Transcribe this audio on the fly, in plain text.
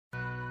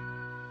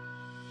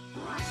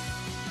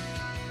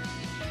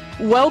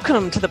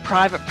Welcome to the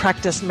Private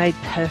Practice Made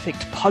Perfect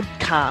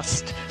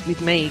podcast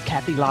with me,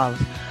 Kathy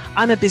Love.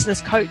 I'm a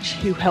business coach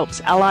who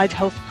helps allied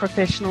health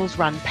professionals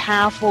run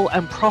powerful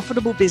and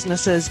profitable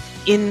businesses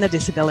in the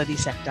disability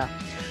sector.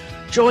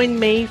 Join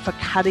me for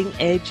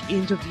cutting-edge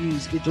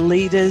interviews with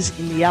leaders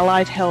in the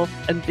allied health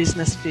and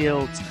business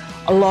fields,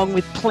 along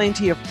with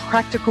plenty of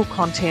practical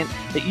content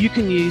that you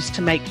can use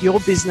to make your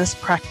business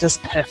practice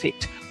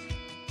perfect.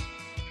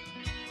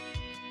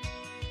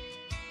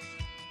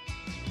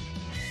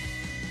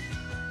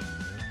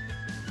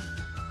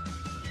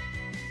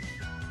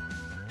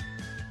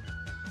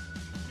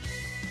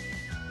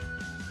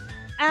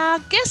 Our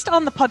guest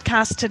on the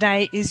podcast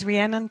today is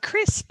Rhiannon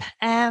Crisp,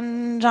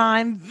 and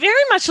I'm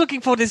very much looking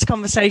forward to this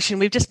conversation.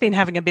 We've just been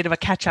having a bit of a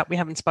catch-up. We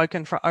haven't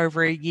spoken for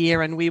over a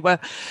year, and we were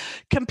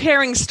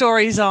comparing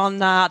stories on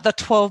the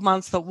 12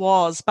 months that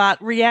was.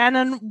 But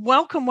Rhiannon,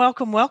 welcome.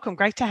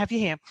 Great to have you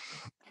here.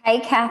 Hey,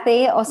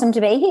 Kathy. Awesome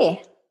to be here.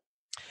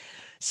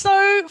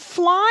 So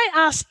fly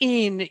us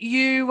in.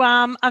 You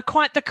are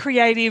quite the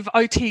creative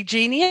OT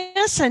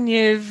genius, and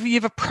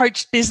you've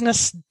approached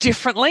business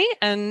differently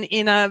and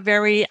in a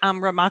very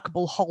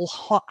remarkable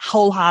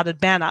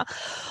wholehearted manner.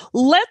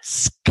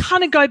 Let's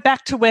kind of go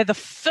back to where the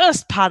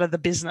first part of the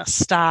business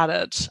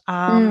started.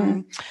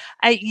 8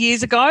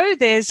 years ago,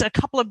 there's a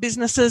couple of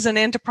businesses and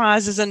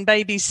enterprises and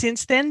babies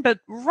since then, but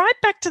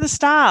right back to the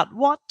start.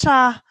 What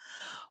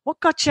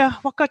got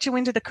you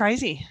into the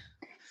crazy?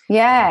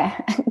 Yeah,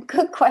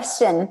 good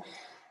question.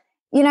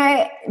 You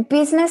know,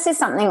 business is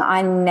something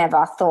I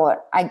never thought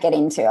I'd get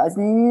into. I was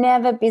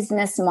never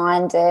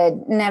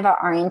business-minded, never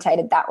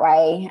orientated that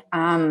way.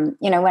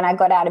 When I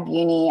got out of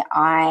uni,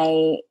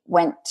 I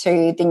went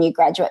to the new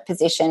graduate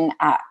position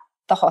at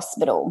the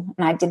hospital,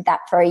 and I did that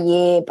for a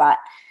year, but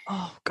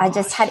I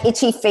just had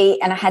itchy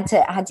feet and I had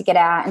to get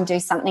out and do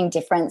something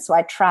different. So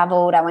I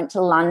traveled, I went to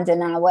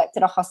London and I worked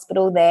at a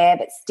hospital there,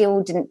 but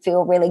still didn't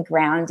feel really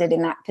grounded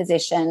in that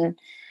position.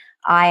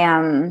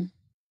 I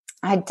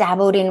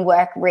dabbled in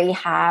work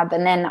rehab,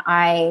 and then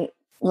I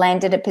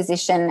landed a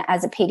position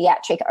as a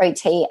pediatric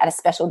OT at a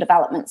special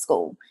development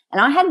school. And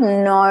I had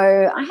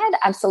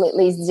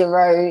absolutely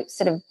zero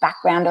sort of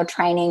background or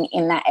training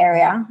in that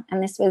area.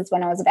 And this was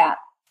when I was about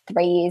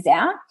 3 years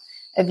out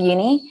of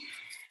uni.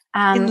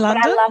 In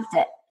London? But I loved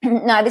it.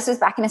 No, this was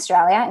back in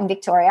Australia, in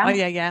Victoria. Oh,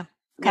 yeah.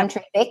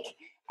 Country Vic.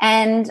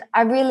 And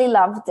I really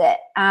loved it.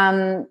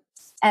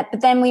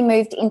 But then we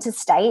moved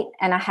interstate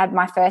and I had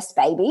my first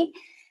baby,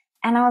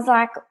 and I was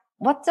like,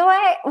 I've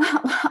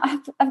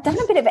done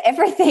a bit of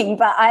everything,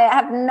 but I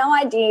have no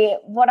idea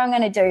what I'm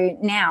going to do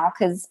now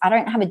because I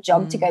don't have a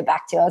job to go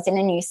back to. I was in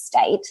a new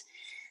state.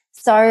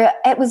 So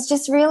it was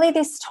just really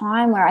this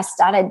time where I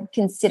started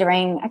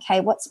considering,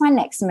 okay, what's my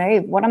next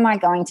move? What am I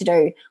going to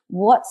do?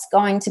 What's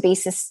going to be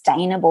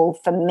sustainable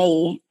for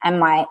me and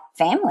my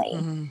family?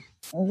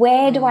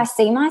 Where do I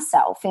see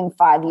myself in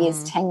 5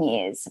 years, 10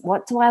 years?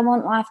 What do I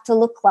want life to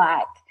look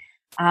like?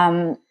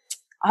 I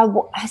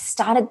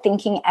started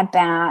thinking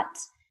about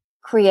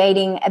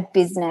creating a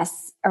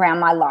business around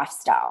my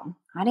lifestyle.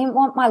 I didn't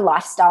want my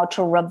lifestyle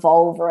to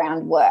revolve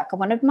around work. I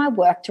wanted my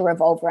work to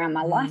revolve around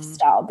my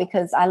lifestyle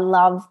because I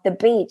love the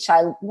beach.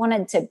 I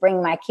wanted to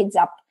bring my kids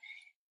up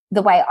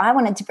the way I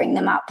wanted to bring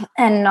them up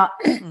and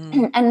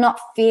not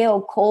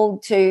feel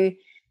called to,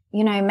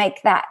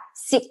 make that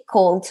sick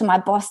call to my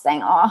boss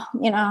saying,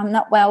 I'm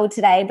not well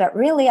today, but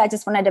really I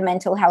just wanted a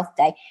mental health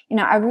day.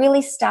 I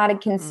really started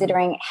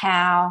considering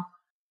how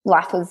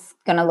life was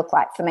going to look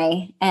like for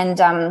me.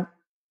 And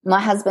my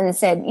husband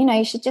said,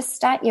 you should just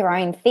start your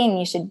own thing.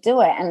 You should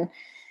do it. And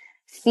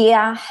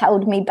fear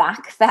held me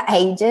back for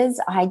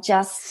ages. I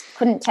just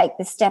couldn't take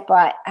the step.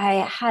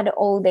 I had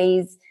all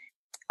these,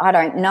 I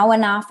don't know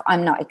enough.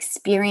 I'm not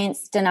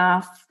experienced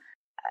enough.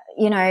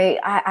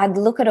 I'd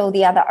look at all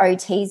the other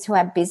OTs who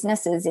have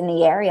businesses in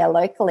the area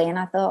locally, and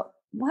I thought,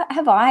 what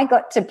have I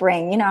got to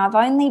bring? I've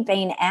only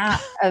been out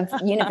of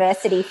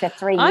university for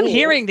 3 years. I'm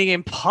hearing the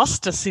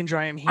imposter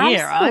syndrome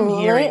here.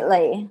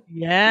 Absolutely.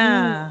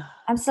 Yeah.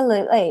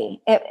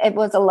 Absolutely. It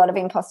was a lot of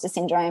imposter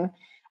syndrome.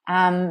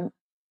 And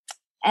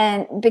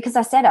because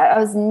I said I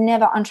was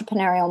never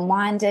entrepreneurial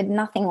minded,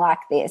 nothing like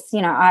this.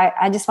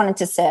 I just wanted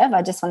to serve.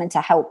 I just wanted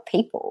to help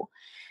people.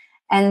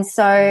 And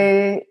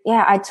so,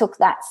 I took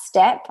that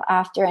step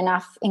after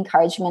enough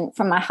encouragement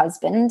from my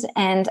husband,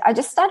 and I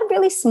just started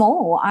really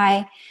small.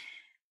 I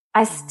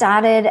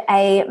started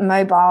a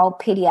mobile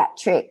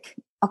pediatric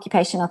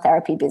occupational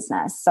therapy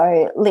business.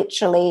 So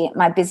literally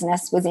my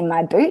business was in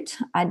my boot.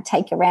 I'd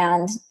take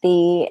around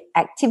the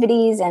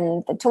activities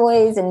and the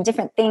toys and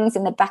different things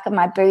in the back of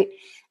my boot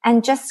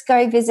and just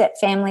go visit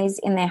families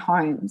in their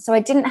home. So I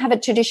didn't have a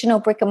traditional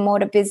brick and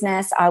mortar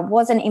business. I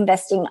wasn't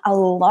investing a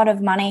lot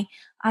of money.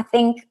 I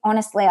think,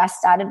 honestly, I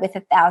started with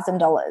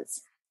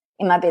 $1,000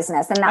 in my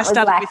business. And I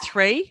started with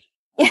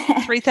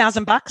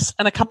 $3,000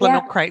 and a couple of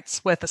milk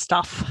crates worth of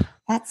stuff.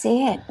 That's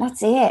it.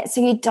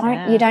 So you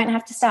don't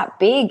have to start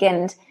big.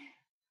 And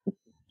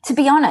to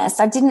be honest,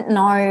 I didn't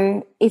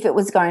know if it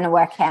was going to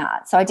work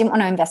out. So I didn't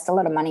want to invest a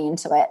lot of money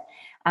into it.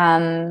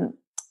 And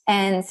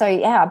And so,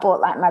 yeah, I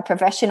bought like my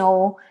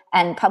professional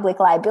and public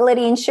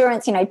liability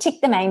insurance,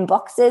 ticked the main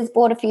boxes,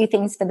 bought a few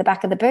things for the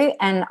back of the boot,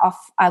 and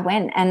off I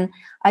went. And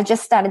I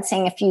just started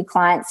seeing a few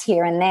clients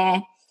here and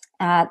there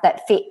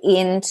that fit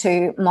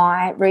into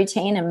my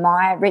routine and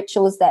my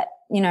rituals that,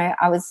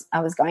 I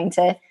was going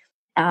to,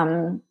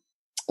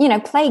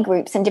 play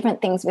groups and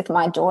different things with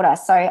my daughter.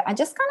 So I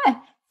just kind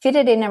of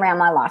fitted in around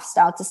my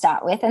lifestyle to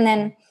start with. And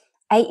then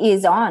 8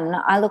 years on,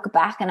 I look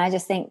back and I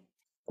just think,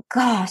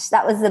 gosh,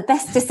 that was the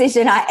best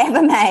decision I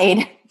ever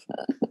made.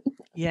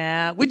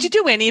 Yeah. Would you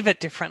do any of it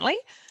differently?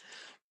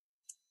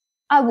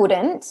 I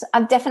wouldn't.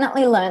 I've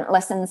definitely learnt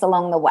lessons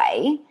along the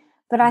way,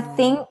 but I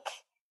think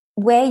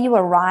where you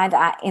arrive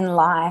at in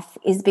life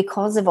is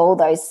because of all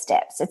those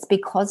steps. It's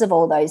because of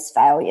all those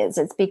failures.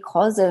 It's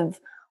because of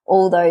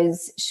all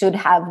those should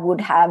have,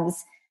 would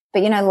haves.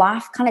 But,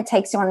 life kind of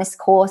takes you on this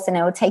course and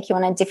it will take you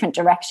in a different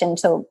direction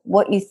to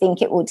what you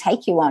think it will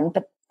take you on.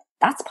 But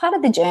that's part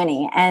of the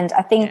journey. And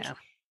I think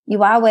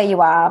you are where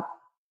you are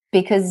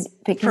because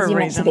you're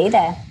meant to be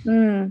there.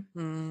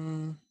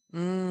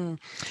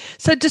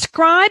 So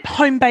describe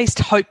Home-Based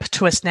Hope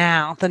to us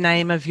now, the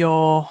name of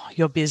your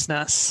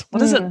business. What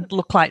does it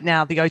look like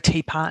now, the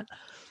OT part?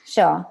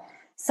 Sure.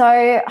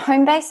 So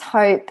Home-Based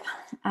Hope,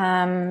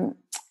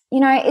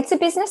 it's a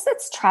business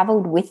that's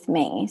travelled with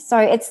me. So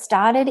it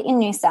started in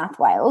New South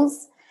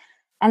Wales.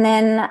 And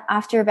then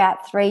after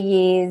about 3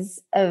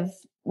 years of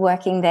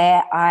working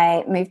there,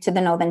 I moved to the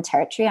Northern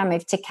Territory. I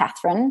moved to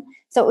Katherine.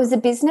 So it was a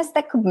business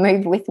that could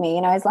move with me,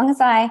 as long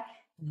as I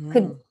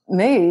could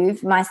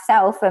move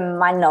myself and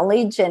my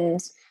knowledge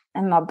and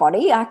my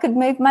body, I could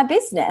move my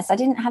business. I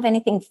didn't have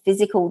anything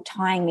physical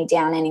tying me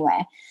down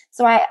anywhere.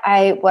 So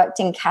I worked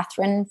in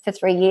Katherine for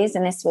 3 years,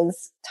 and this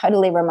was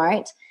totally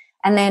remote.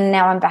 And then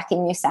now I'm back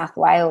in New South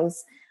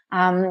Wales.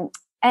 And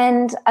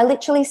I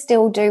literally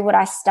still do what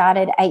I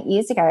started 8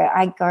 years ago.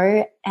 I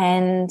go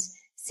and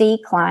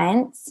see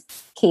clients,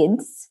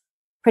 kids,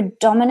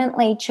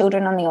 predominantly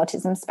children on the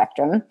autism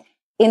spectrum,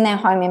 in their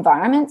home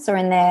environments or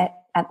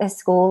at their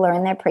school or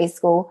in their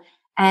preschool,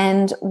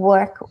 and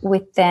work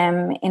with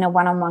them in a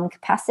one-on-one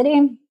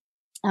capacity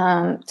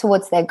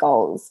towards their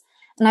goals.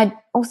 And I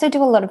also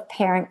do a lot of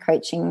parent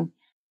coaching.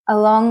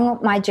 Along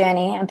my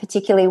journey, and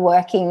particularly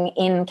working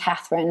in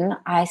Katherine,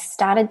 I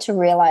started to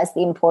realise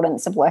the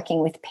importance of working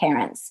with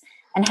parents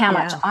and how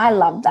much I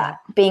love that,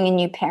 being a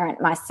new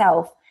parent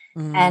myself,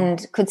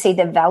 and could see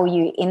the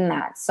value in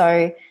that.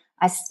 So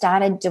I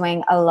started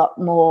doing a lot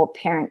more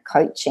parent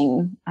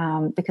coaching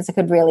because I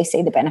could really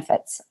see the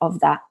benefits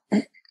of that.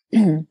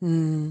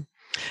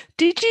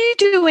 Did you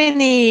do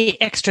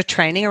any extra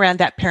training around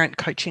that parent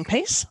coaching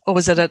piece, or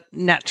was it a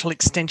natural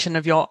extension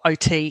of your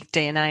OT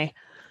DNA?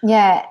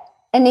 Yeah,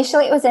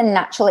 initially it was a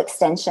natural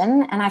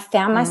extension, and I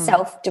found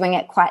myself doing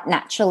it quite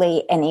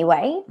naturally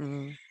anyway.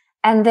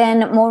 And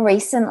then more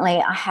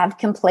recently, I have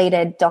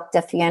completed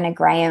Dr. Fiona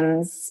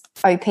Graham's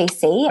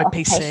OPC,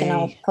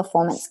 Occupational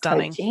Performance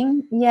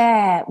Coaching.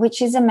 Yeah,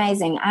 which is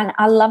amazing. And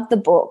I love the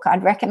book.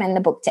 I'd recommend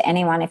the book to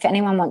anyone if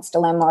anyone wants to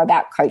learn more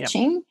about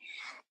coaching,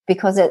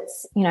 because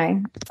it's,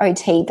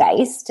 OT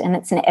based and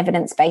it's an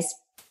evidence-based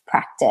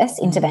practice,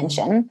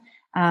 intervention.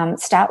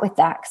 Start with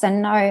that, because I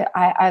know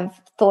I've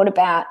thought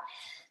about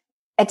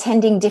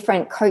attending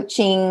different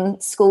coaching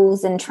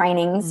schools and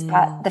trainings,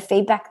 but the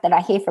feedback that I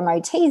hear from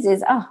OTs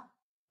is,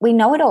 we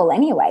know it all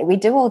anyway. We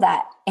do all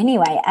that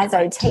anyway as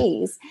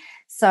OTs.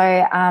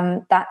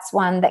 So that's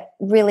one that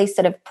really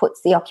sort of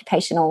puts the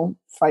occupational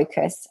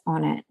focus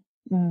on it.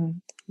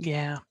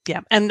 Yeah.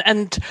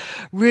 And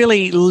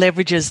really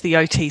leverages the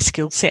OT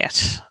skill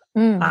set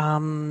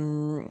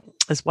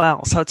as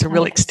well. So it's a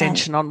real 100%.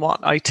 Extension on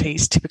what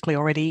OTs typically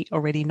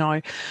already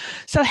know.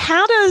 So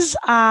how does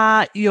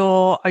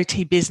your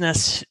OT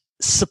business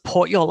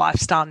support your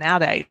lifestyle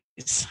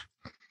nowadays?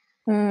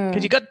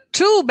 Because you've got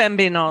 2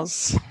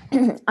 bambinos.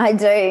 I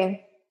do.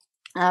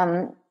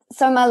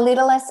 So my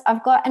littlest,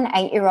 I've got an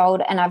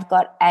 8-year-old and I've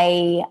got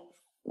a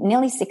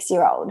nearly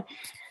 6-year-old.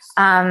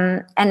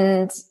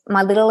 And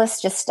my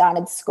littlest just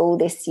started school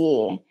this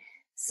year.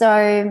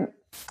 So,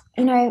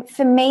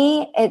 for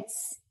me,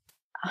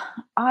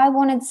 I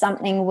wanted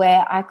something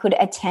where I could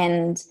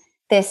attend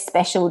their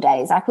special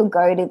days. I could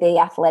go to the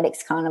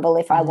athletics carnival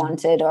if I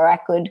wanted, or I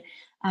could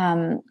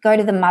go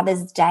to the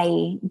Mother's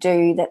Day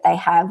do that they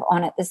have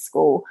on at the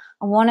school.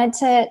 I wanted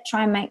to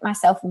try and make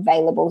myself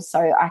available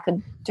so I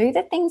could do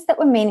the things that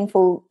were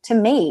meaningful to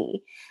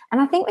me.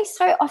 And I think we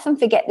so often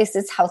forget this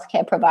as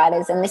healthcare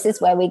providers, and this is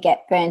where we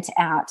get burnt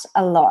out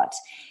a lot,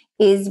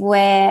 is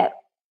where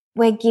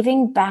we're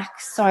giving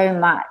back so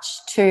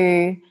much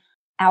to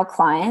our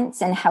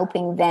clients and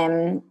helping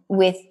them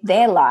with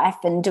their life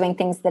and doing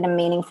things that are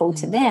meaningful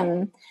to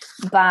them,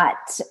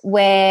 but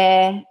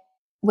we're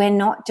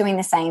not doing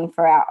the same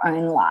for our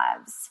own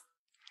lives.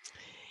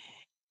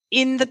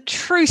 in the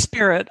true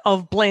spirit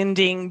of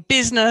blending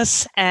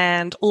business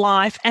and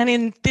life, and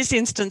in this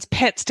instance,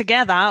 pets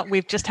together,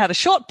 we've just had a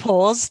short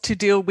pause to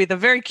deal with a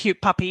very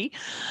cute puppy.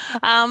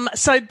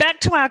 So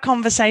back to our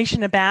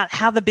conversation about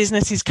how the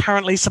business is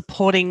currently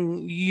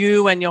supporting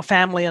you and your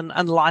family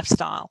and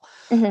lifestyle.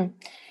 Mm-hmm.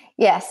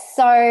 Yes.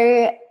 So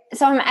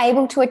I'm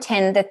able to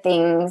attend the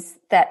things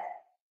that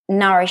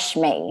nourish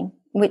me,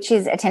 which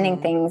is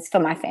attending things for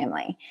my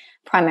family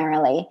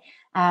primarily.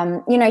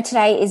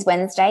 Today is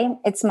Wednesday.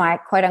 It's my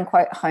quote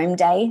unquote home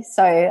day.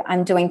 So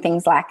I'm doing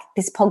things like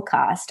this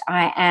podcast.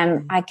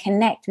 I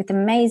connect with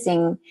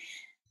amazing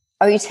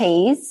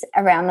OTs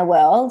around the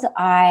world.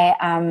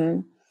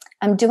 I'm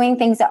doing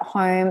things at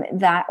home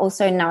that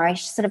also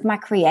nourish sort of my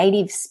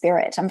creative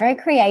spirit. I'm very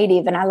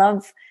creative and I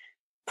love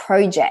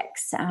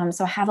projects.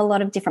 So I have a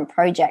lot of different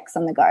projects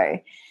on the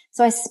go.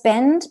 So I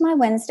spend my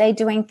Wednesday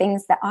doing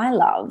things that I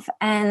love.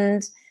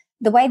 And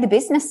the way the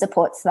business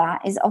supports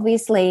that is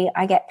obviously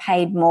I get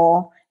paid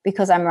more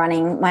because I'm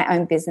running my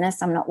own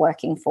business. I'm not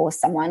working for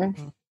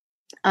someone.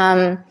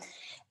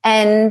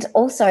 And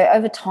also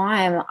over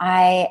time,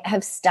 I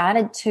have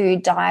started to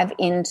dive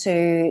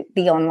into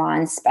the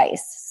online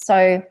space.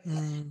 So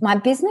my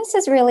business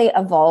has really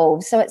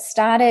evolved. So it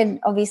started,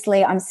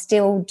 obviously, I'm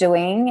still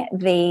doing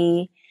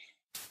the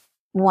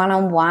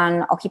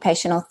one-on-one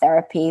occupational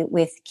therapy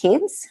with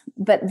kids.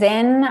 But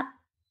then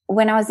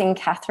when I was in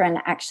Catherine,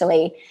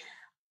 actually,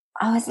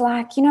 I was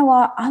like, you know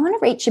what? I want to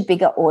reach a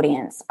bigger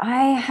audience.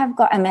 I have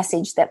got a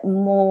message that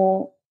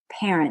more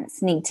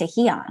parents need to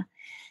hear.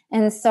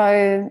 And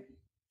so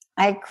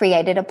I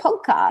created a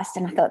podcast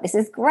and I thought, this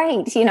is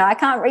great. I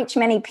can't reach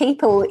many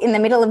people in the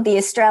middle of the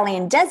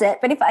Australian desert,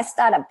 but if I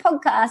start a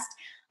podcast,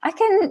 I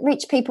can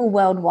reach people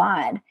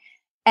worldwide.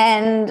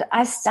 And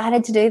I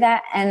started to do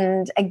that.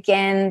 And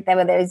again, there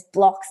were those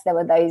blocks, there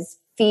were those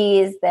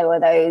fears, there were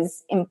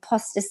those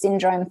imposter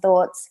syndrome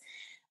thoughts.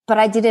 But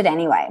I did it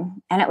anyway.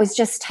 And it was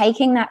just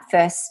taking that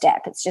first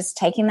step. It's just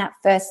taking that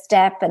first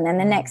step and then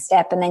the next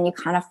step. And then you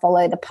kind of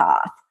follow the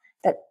path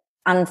that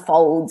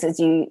unfolds as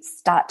you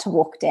start to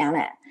walk down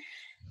it.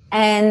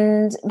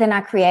 And then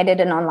I created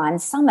an online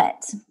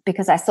summit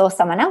because I saw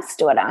someone else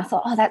do it. And I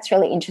thought, oh, that's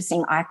really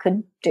interesting. I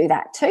could do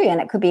that too. And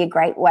it could be a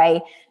great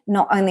way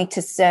not only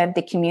to serve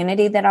the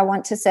community that I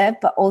want to serve,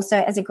 but also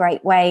as a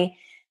great way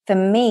for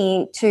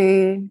me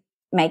to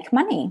make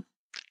money.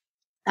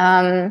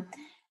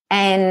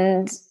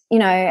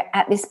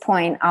 At this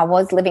point, I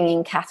was living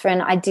in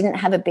Catherine. I didn't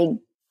have a big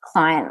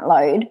client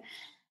load.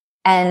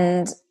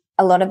 And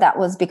a lot of that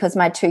was because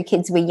my two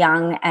kids were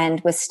young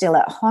and were still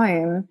at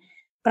home.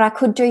 But I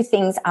could do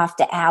things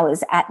after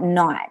hours at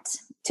night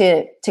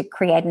to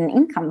create an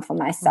income for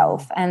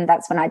myself. And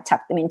that's when I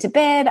tucked them into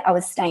bed. I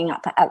was staying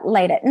up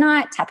late at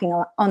night, tapping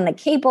on the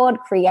keyboard,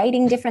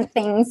 creating different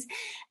things.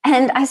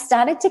 And I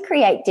started to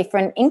create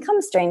different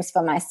income streams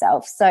for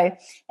myself. So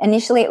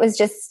initially it was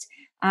just,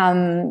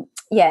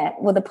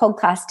 the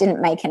podcast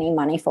didn't make any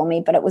money for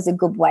me, but it was a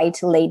good way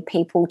to lead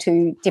people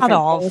to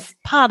different things.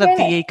 Part of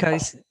the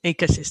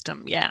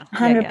ecosystem, yeah.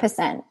 100%.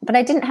 Yeah. But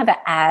I didn't have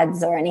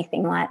ads or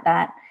anything like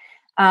that.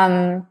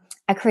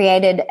 I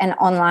created an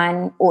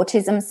online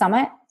autism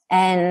summit.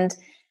 And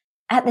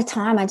at the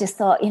time, I just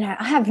thought,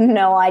 I have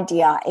no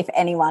idea if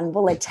anyone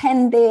will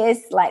attend this.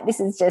 Like,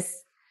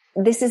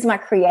 this is my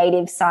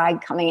creative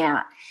side coming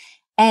out.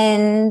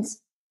 And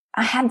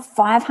I had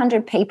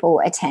 500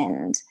 people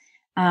attend.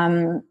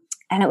 And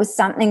it was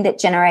something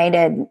that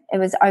it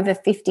was over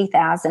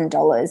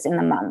 $50,000 in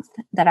the month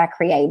that I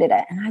created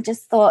it. And I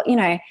just thought,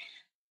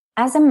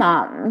 as a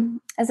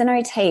mum, as an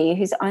OT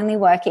who's only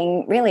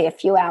working really a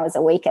few hours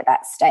a week at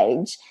that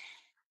stage,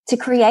 to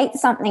create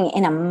something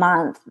in a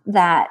month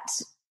that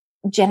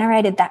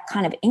generated that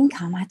kind of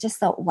income, I just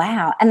thought,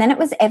 wow. And then it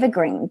was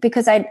evergreen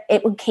because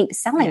it would keep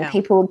selling. Yeah.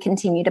 People would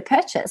continue to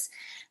purchase.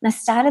 And I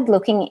started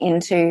looking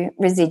into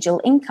residual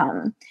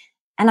income.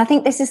 And I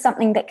think this is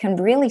something that can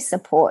really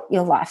support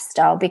your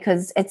lifestyle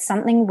because it's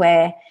something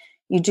where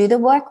you do the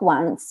work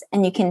once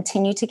and you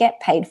continue to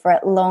get paid for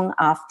it long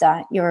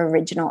after your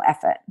original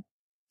effort.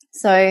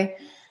 So,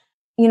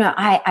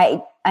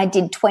 I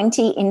did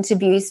 20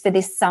 interviews for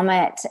this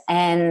summit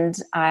and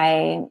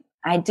I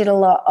did a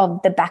lot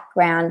of the back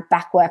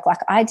work. Like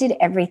I did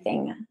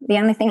everything. The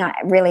only thing I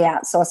really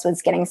outsourced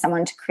was getting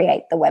someone to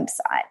create the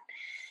website.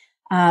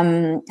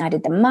 I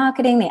did the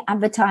marketing, the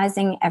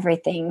advertising,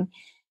 everything.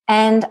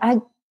 And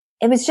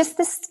it was just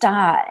the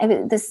start.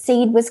 The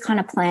seed was kind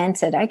of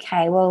planted.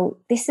 Okay, well,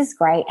 this is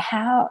great.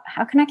 How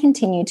can I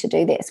continue to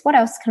do this? What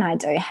else can I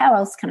do? How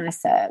else can I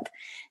serve?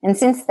 And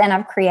since then,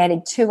 I've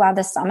created 2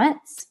 other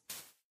summits.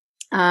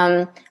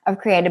 I've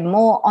created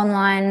more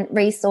online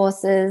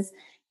resources,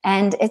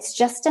 and it's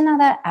just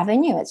another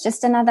avenue. It's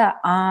just another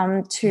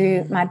arm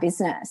to my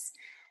business.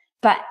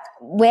 But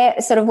where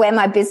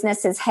my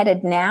business is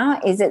headed now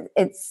is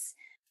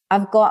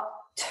I've got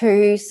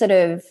 2 sort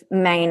of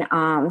main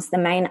arms. The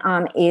main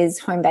arm is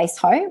Home-Based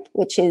Hope,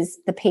 which is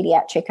the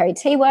pediatric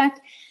OT work.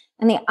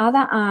 And the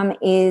other arm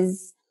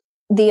is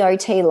the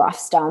OT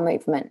lifestyle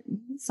movement.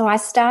 So I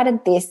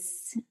started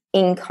this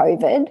in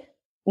COVID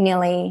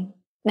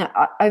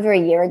over a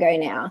year ago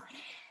now.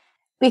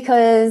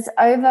 Because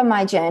over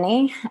my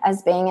journey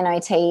as being an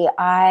OT,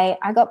 I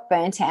got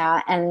burnt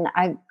out, and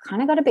I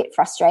kind of got a bit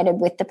frustrated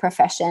with the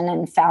profession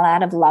and fell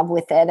out of love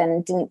with it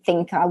and didn't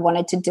think I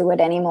wanted to do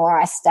it anymore.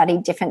 I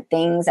studied different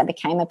things. I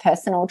became a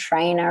personal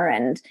trainer,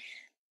 and,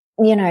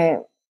 you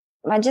know,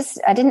 I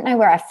didn't know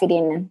where I fit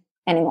in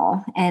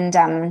anymore. And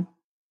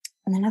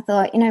then I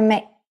thought, you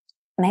know,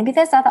 maybe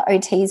there's other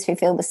OTs who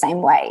feel the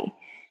same way.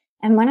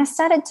 And when I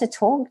started to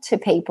talk to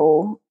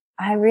people,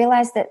 I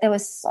realized that there were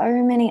so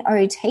many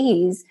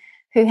OTs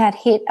who had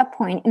hit a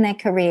point in their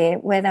career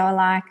where they were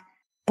like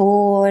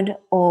bored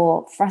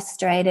or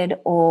frustrated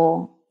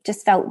or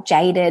just felt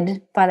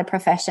jaded by the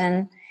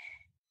profession.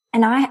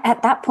 And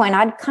at that point,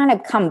 I'd kind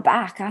of come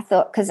back. I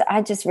thought, because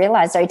I just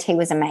realized OT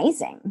was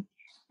amazing.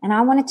 And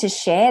I wanted to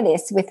share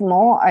this with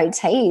more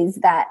OTs,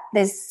 that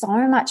there's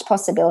so much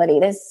possibility,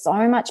 there's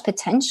so much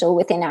potential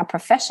within our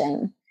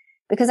profession.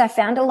 Because I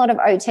found a lot of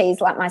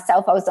OTs like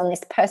myself, I was on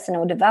this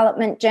personal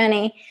development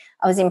journey.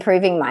 I was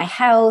improving my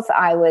health.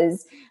 I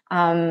was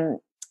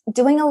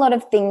doing a lot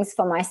of things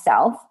for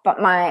myself, but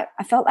I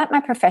felt like my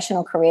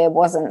professional career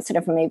wasn't sort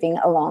of moving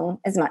along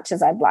as much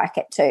as I'd like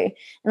it to.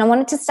 And I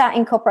wanted to start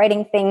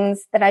incorporating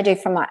things that I do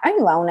for my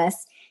own wellness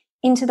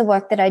into the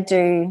work that I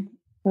do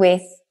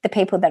with the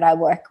people that I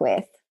work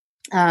with.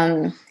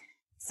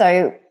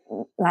 So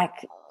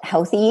like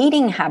healthy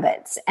eating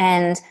habits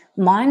and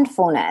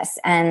mindfulness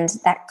and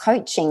that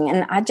coaching.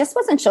 And I just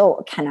wasn't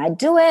sure, can I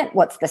do it?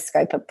 What's the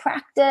scope of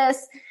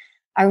practice?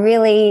 I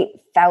really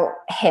felt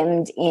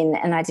hemmed in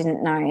and I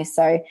didn't know.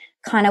 So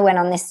kind of went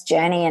on this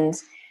journey and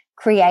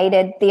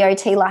created the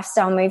OT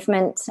lifestyle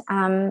movement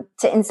to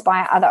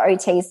inspire other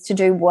OTs to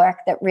do work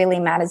that really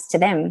matters to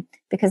them,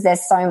 because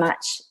there's so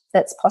much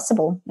that's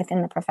possible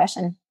within the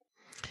profession.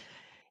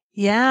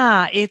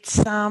 Yeah,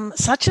 it's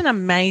such an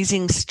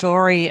amazing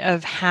story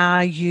of how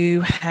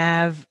you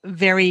have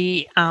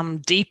very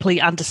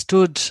deeply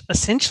understood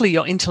essentially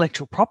your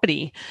intellectual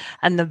property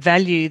and the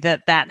value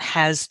that that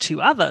has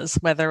to others,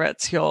 whether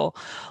it's your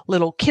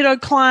little kiddo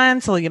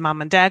clients or your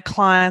mum and dad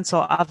clients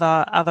or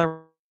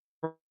other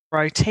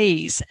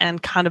OTs,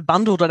 and kind of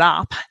bundled it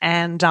up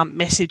and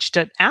messaged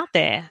it out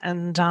there.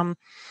 And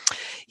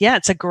yeah,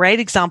 it's a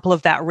great example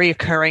of that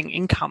reoccurring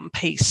income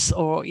piece,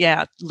 or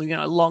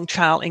long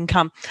tail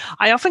income.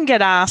 I often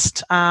get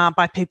asked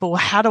by people,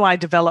 how do I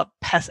develop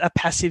a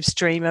passive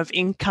stream of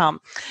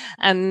income?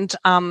 And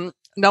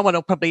no one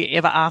will probably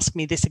ever ask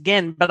me this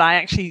again, but I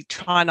actually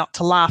try not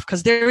to laugh,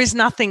 because there is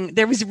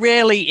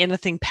rarely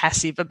anything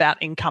passive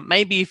about income.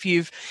 Maybe if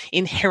you've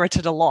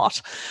inherited a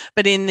lot,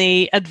 but in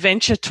the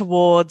adventure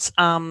towards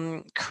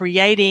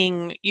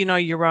creating,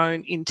 your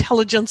own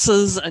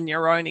intelligences and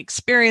your own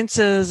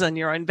experiences and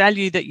your own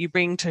value that you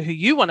bring to who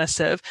you want to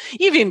serve,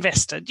 you've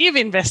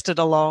invested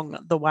along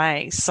the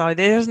way. So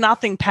there's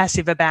nothing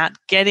passive about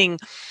getting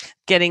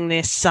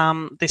this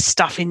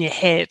stuff in your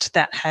head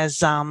that has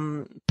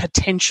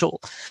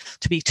potential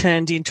to be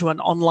turned into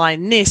an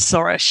online this,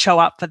 or a show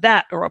up for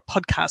that, or a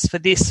podcast for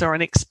this, or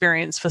an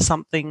experience for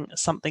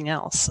something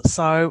else.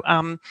 So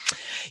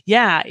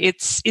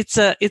it's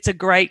a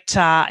great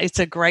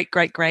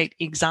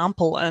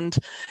example. And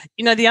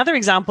the other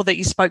example that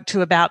you spoke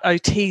to about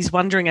OTs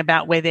wondering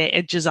about where their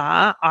edges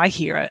are, I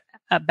hear it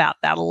about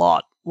that a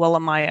lot. Well,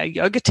 am I a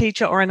yoga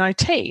teacher or an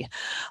OT?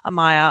 Am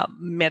I a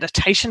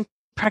meditation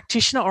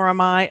practitioner or am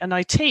I an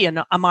OT?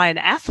 And am I an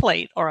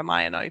athlete or am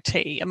I an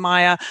OT? Am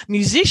I a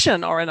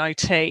musician or an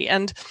OT?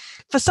 And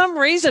for some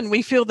reason,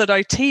 we feel that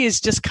OT has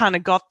just kind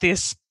of got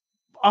this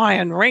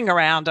iron ring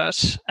around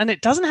it, and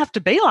it doesn't have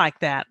to be like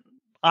that.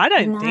 I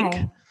don't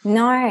think.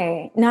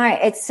 No,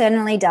 it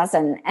certainly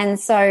doesn't. And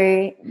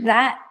so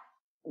that,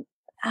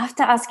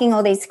 after asking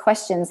all these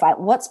questions, like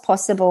what's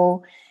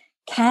possible?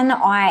 Can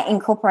I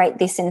incorporate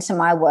this into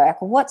my work?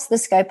 What's the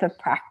scope of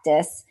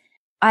practice?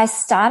 I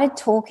started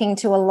talking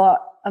to a lot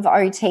of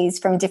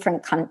OTs from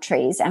different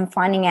countries and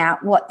finding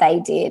out what they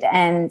did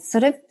and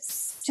sort of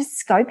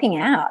just scoping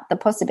out the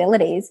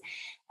possibilities.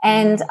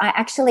 And I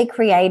actually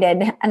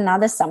created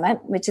another summit,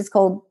 which is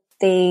called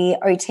the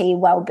OT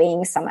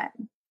Wellbeing Summit.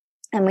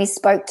 And we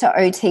spoke to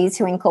OTs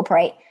who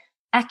incorporate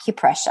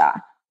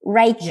acupressure,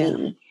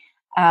 Reiki,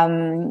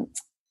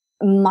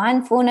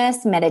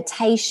 mindfulness,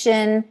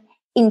 meditation,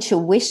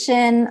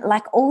 intuition,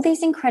 like all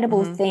these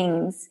incredible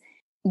things,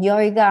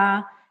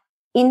 yoga,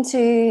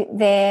 into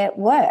their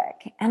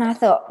work. And I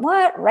thought,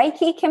 what?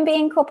 Reiki can be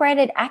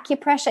incorporated,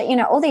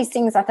 acupressure, all these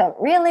things. I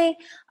thought, really?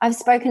 I've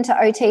spoken to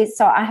OTs.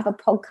 So I have a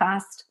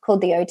podcast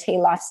called the OT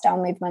Lifestyle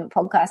Movement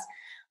Podcast.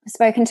 I've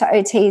spoken to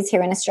OTs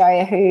here in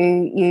Australia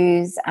who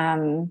use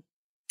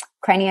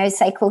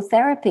craniosacral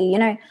therapy,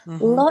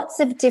 lots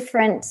of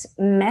different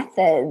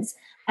methods.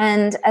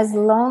 And as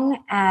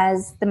long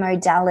as the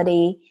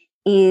modality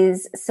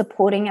is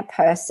supporting a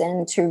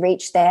person to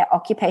reach their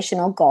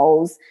occupational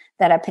goals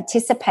that are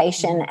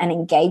participation and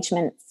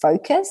engagement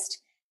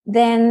focused,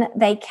 then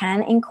they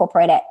can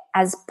incorporate it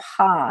as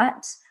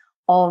part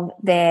of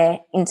their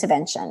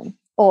intervention,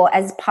 or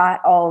as part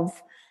of,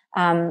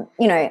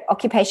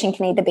 occupation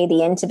can either be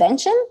the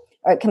intervention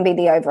or it can be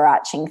the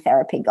overarching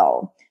therapy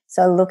goal.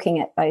 So looking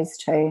at those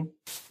two.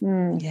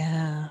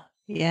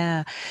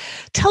 Yeah.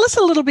 Tell us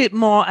a little bit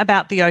more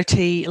about the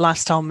OT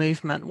lifestyle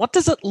movement. What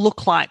does it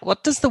look like?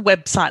 What does the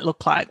website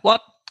look like?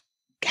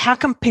 How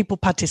can people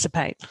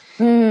participate?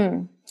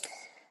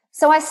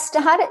 So I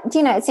started,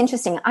 it's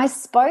interesting. I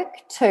spoke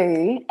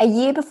to, a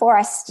year before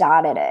I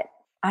started it,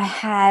 I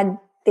had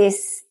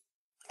this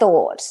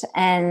thought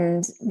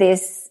and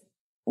this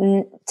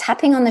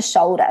tapping on the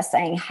shoulder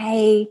saying,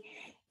 hey,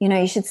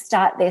 you should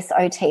start this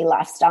OT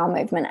lifestyle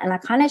movement. And I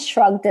kind of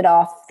shrugged it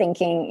off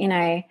thinking,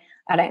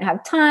 I don't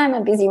have time.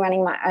 I'm busy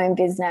running my own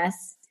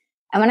business.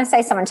 And when I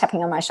say someone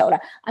tapping on my shoulder,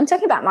 I'm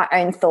talking about my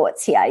own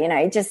thoughts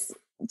here, just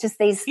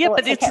these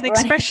thoughts. But it's an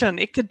expression.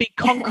 It could be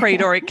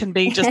concrete or it can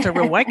be just a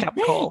real wake-up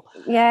call.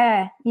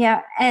 Yeah.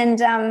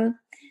 And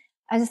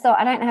I just thought,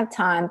 I don't have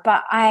time.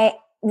 But I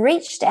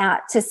reached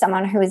out to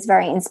someone who is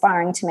very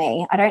inspiring to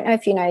me. I don't know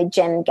if you know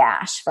Jen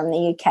Gash from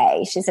the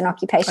UK. She's an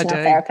occupational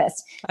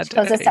therapist. She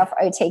calls herself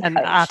OT coach. An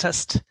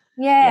artist.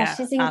 Yeah,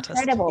 she's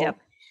incredible. Yep.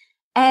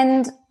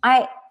 And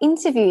I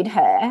interviewed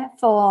her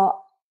for,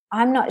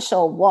 I'm not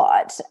sure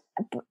what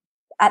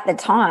at the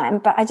time,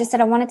 but I just said,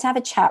 I wanted to have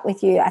a chat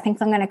with you. I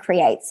think I'm going to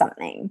create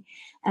something.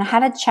 And I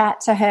had a chat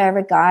to her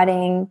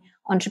regarding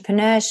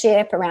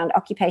entrepreneurship, around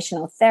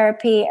occupational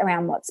therapy,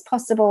 around what's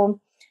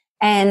possible.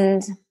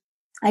 And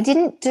I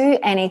didn't do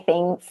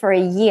anything for a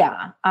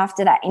year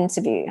after that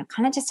interview. I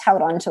kind of just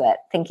held on to it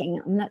thinking,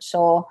 I'm not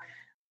sure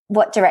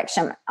what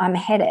direction I'm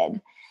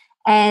headed.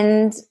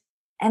 And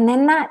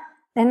then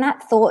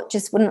that thought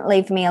just wouldn't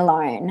leave me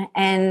alone.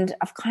 And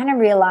I've kind of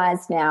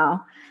realized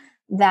now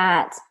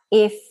that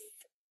if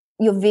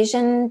your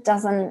vision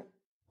doesn't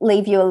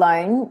leave you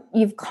alone,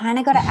 you've kind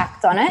of got to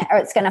act on it, or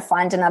it's going to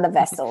find another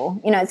vessel.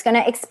 It's going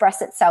to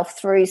express itself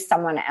through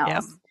someone else.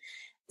 Yep.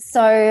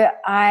 So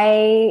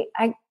I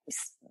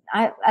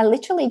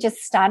literally just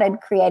started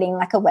creating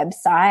like a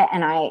website,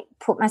 and I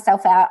put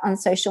myself out on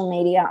social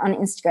media, on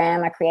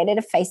Instagram. I created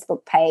a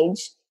Facebook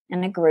page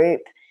and a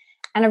group.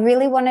 And I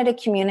really wanted a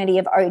community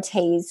of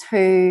OTs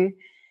who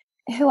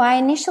I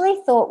initially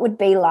thought would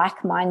be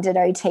like-minded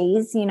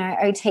OTs,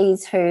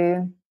 OTs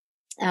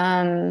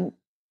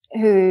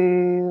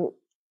who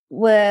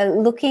were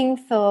looking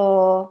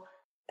for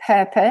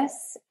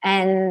purpose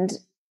and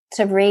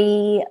to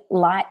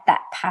relight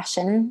that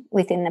passion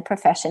within the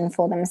profession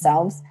for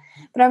themselves.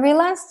 But I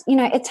realized,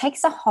 it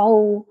takes a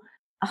whole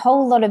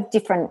lot of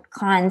different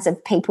kinds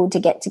of people to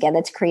get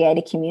together to create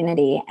a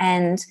community.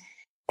 And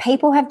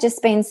people have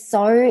just been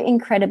so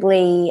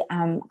incredibly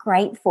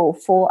grateful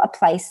for a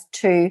place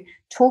to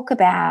talk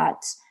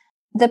about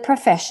the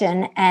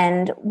profession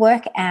and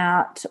work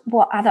out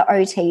what other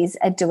OTs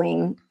are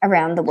doing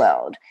around the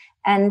world,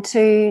 and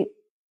to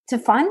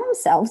find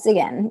themselves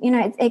again.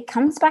 It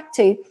comes back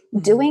to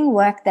doing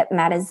work that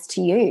matters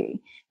to you,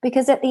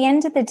 because at the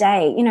end of the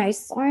day,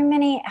 so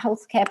many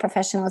healthcare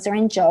professionals are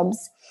in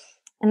jobs.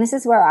 And this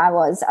is where I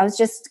was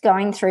just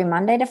going through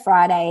Monday to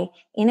Friday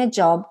in a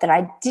job that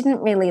I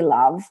didn't really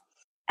love.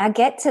 I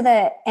get to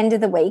the end of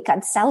the week,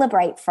 I'd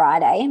celebrate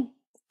Friday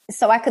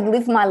so I could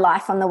live my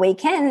life on the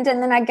weekend,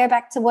 and then I'd go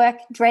back to work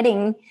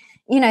dreading,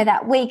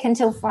 that week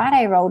until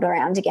Friday rolled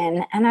around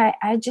again. And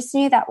I just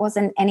knew that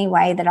wasn't any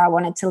way that I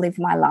wanted to live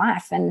my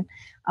life, and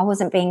I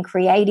wasn't being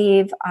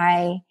creative.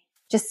 I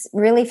just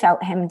really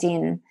felt hemmed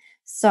in.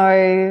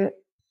 So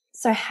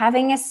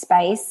having a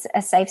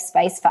safe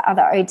space for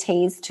other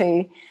OTs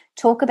to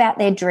talk about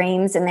their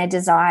dreams and their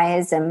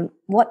desires and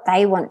what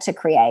they want to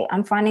create.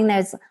 I'm finding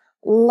there's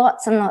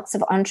lots and lots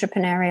of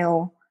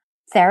entrepreneurial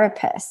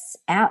therapists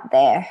out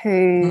there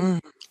who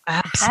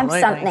have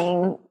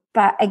something,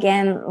 but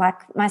again,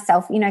 like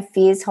myself,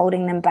 fear's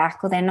holding them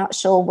back, or they're not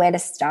sure where to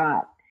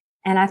start.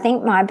 And I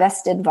think my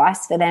best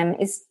advice for them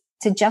is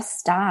to just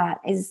start.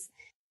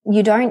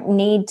 You don't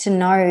need to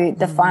know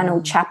the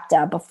final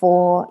chapter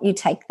before you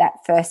take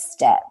that first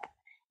step.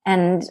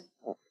 And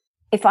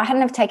if I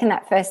hadn't have taken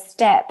that first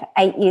step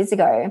 8 years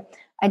ago,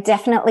 I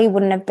definitely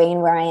wouldn't have been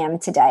where I am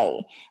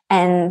today.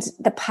 And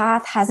the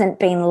path hasn't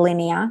been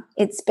linear.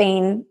 It's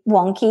been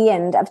wonky,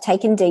 and I've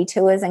taken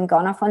detours and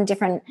gone off on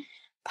different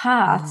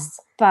paths.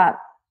 But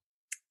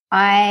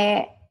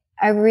I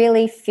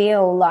really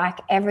feel like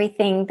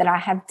everything that I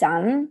have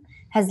done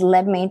has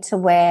led me to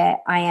where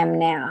I am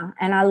now.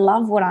 And I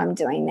love what I'm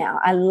doing now.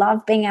 I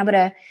love being able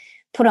to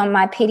put on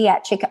my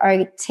pediatric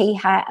OT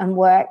hat and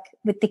work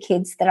with the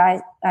kids that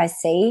I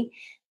see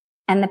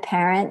and the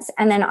parents.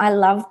 And then I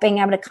love being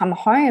able to come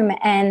home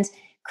and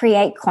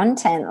create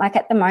content. Like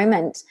at the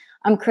moment,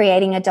 I'm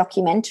creating a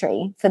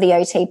documentary for the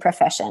OT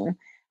profession.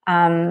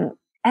 And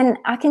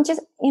I can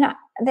just,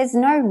 there's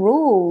no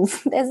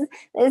rules. There's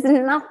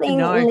nothing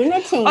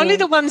limiting. Only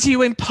the ones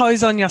you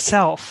impose on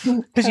yourself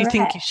because you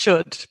think you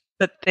should.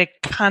 But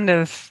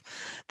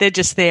they're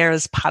just there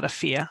as part of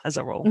fear, as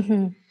a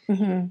rule.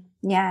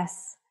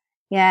 Yes.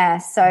 Yeah.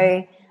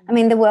 So,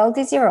 the world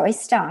is your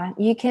oyster.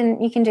 You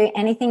can do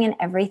anything and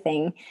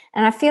everything.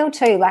 And I feel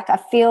too,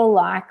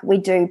 like we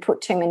do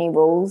put too many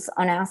rules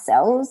on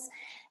ourselves.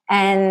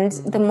 And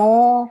the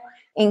more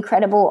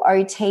incredible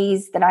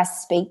OTs that I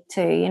speak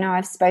to. You know,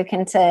 I've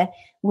spoken to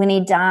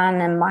Winnie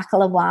Dunn and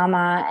Michael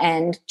Awama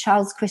and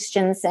Charles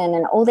Christensen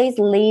and all these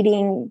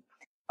leading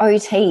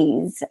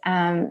OTs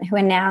who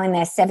are now in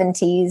their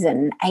 70s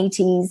and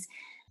 80s.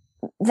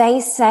 They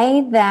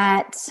say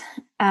that,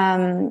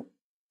 I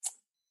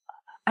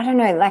don't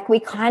know, like we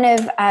kind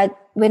of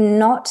we're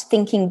not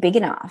thinking big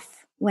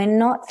enough. We're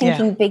not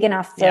thinking big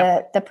enough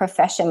for the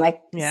profession,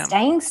 like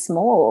staying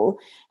small.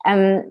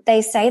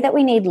 They say that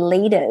we need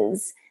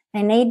leaders.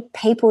 They need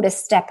people to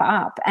step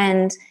up,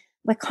 and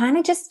we're kind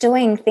of just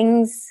doing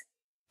things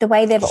the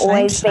way they've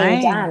always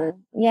been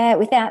done. Yeah,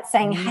 without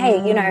saying,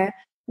 hey, you know,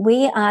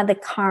 we are the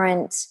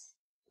current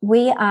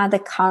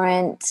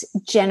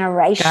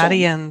generation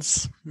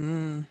guardians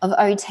of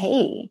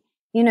OT.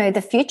 You know,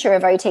 the future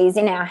of OT is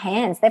in our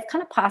hands. They've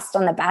kind of passed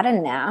on the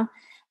baton now,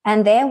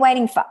 and they're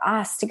waiting for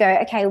us to go,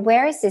 okay,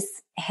 where is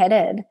this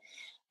headed?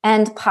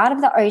 And part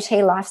of the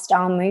OT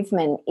lifestyle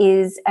movement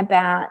is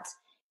about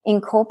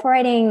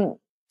incorporating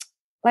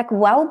like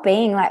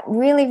well-being, like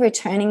really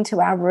returning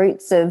to our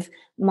roots of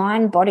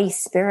mind, body,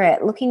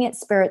 spirit, looking at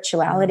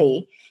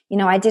spirituality. You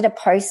know, I did a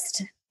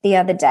post the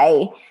other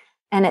day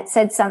and it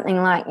said something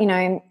like, you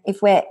know,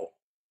 if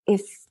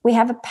we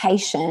have a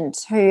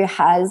patient who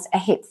has a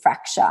hip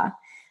fracture,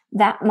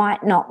 that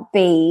might not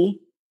be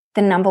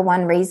the number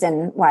one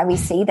reason why we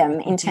see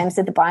them in terms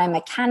of the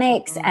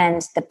biomechanics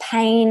and the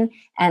pain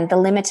and the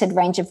limited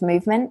range of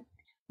movement.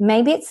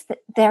 Maybe it's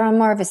they're on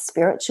more of a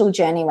spiritual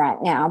journey right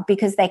now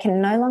because they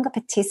can no longer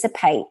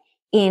participate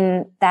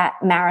in that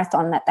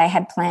marathon that they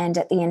had planned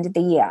at the end of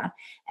the year.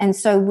 And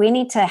so we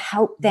need to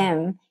help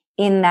them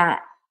in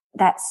that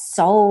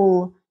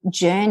soul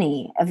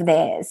journey of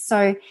theirs.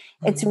 So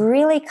it's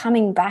really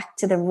coming back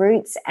to the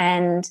roots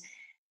and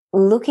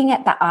looking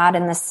at the art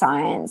and the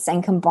science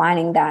and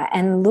combining that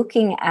and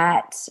looking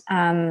at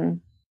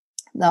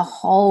the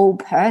whole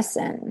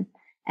person.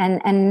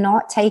 And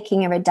not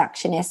taking a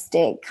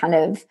reductionistic kind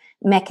of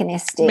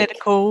mechanistic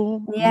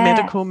medical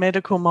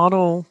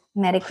model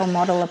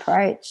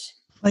approach.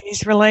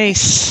 Please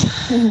release.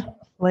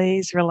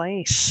 Please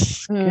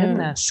release.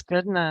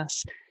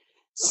 Goodness.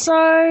 So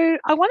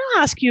I want to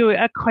ask you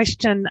a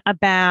question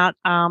about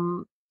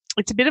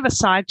it's a bit of a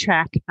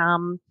sidetrack,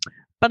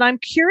 but I'm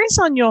curious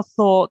on your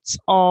thoughts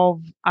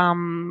of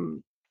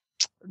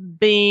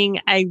being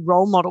a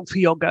role model for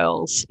your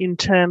girls in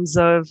terms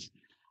of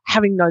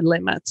having no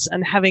limits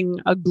and having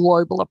a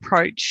global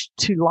approach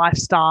to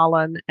lifestyle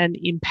and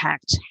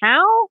impact.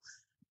 How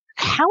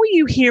are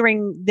you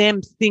hearing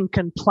them think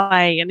and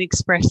play and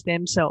express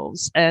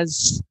themselves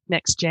as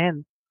next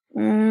gen?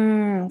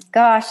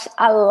 Gosh,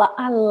 I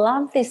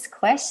love this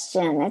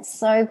question. It's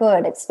so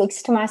good. It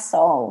speaks to my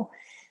soul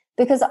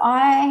because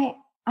I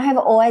have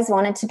always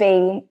wanted to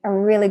be a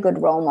really good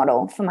role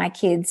model for my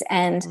kids.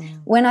 And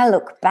when I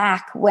look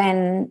back,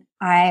 when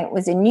I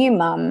was a new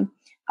mum,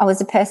 I was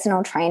a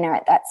personal trainer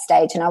at that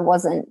stage and I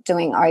wasn't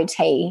doing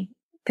OT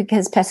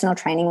because personal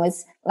training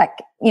was like,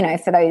 you know,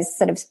 for those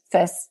sort of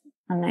first,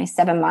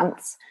 7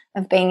 months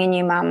of being a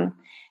new mum.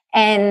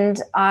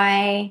 And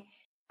I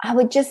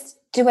would just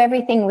do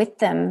everything with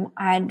them.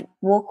 I'd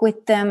walk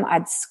with them.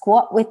 I'd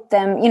squat with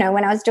them, you know,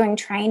 when I was doing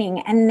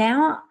training. And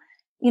now,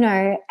 you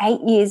know,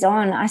 8 years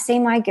on, I see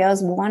my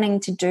girls wanting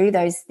to do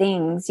those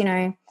things. You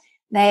know,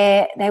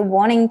 they're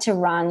wanting to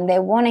run.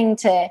 They're wanting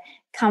to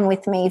come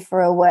with me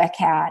for a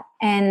workout.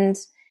 And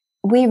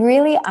we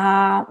really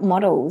are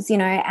models. You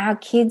know, our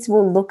kids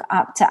will look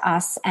up to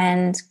us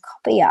and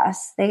copy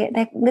us.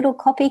 They're little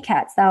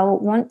copycats. They'll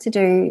want to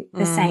do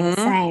the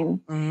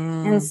same.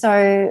 And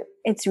so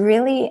it's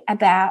really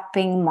about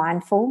being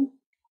mindful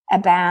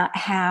about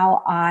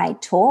how I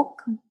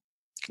talk,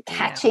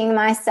 catching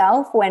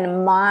myself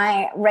when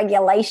my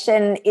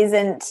regulation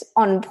isn't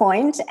on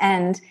point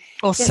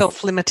or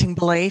self-limiting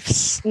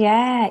beliefs.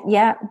 Yeah.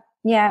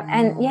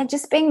 And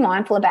just being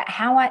mindful about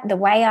the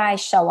way I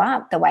show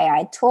up, the way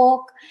I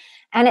talk.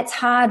 And it's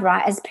hard,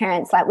 right? As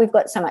parents, like we've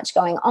got so much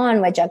going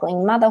on. We're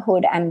juggling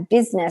motherhood and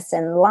business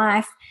and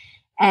life.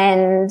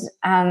 And,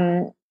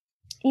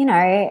 you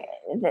know,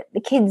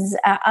 the kids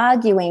are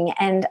arguing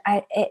and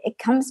it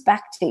comes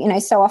back to, you know,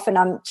 so often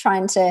I'm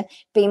trying to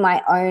be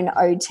my own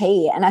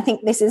OT. And I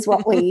think this is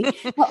what we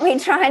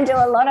try and do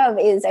a lot of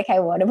is, okay,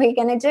 what are we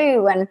going to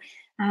do when,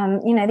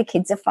 you know, the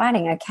kids are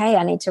fighting? Okay,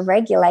 I need to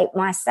regulate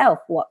myself.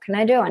 What can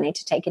I do? I need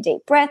to take a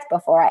deep breath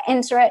before I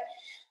enter it.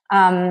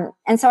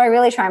 And so I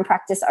really try and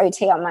practice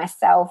OT on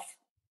myself.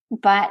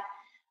 But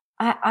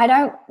I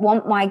don't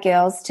want my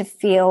girls to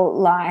feel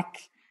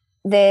like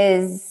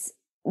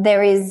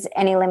there is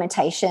any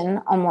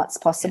limitation on what's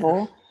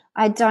possible. Yeah.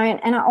 I don't.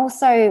 And I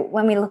also,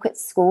 when we look at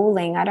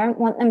schooling, I don't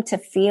want them to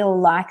feel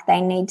like they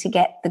need to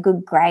get the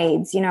good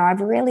grades. You know, I've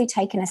really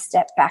taken a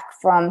step back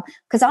from,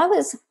 because I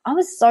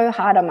was so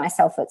hard on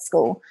myself at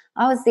school.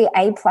 I was the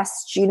A+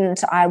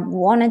 student. I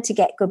wanted to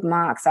get good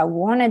marks. I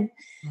wanted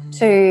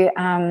to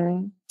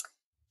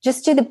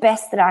just do the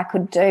best that I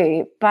could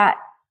do, but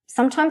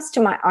sometimes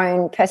to my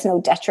own personal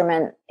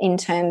detriment in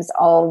terms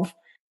of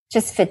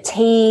just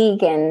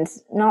fatigue and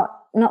not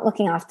not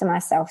looking after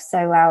myself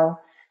so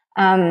well.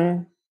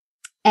 And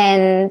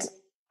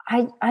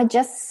I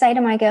just say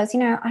to my girls,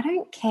 I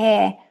don't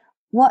care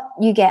what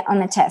you get on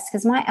the test,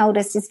 because my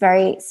eldest is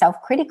very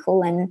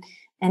self-critical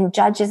and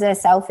judges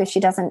herself if she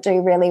doesn't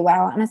do really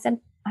well. And I said,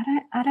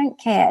 I don't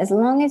care, as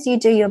long as you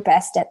do your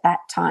best at that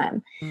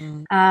time.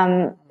 And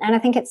I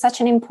think it's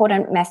such an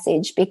important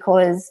message,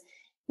 because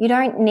you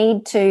don't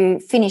need to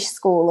finish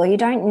school, or you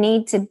don't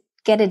need to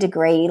get a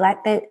degree.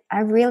 Like that,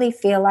 I really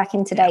feel like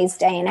in today's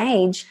day and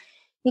age,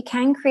 you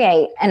can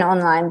create an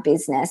online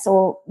business,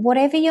 or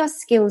whatever your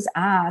skills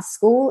are.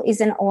 School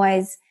isn't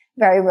always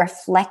very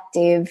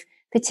reflective,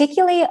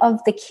 particularly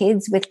of the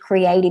kids with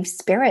creative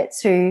spirits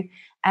who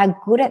are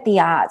good at the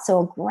arts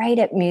or great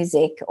at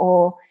music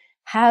or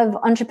have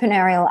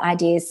entrepreneurial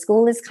ideas.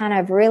 School is kind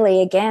of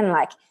really, again,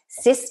 like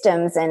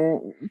systems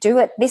and do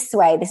it this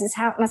way. This is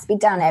how it must be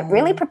done. It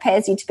really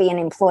prepares you to be an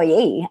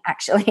employee,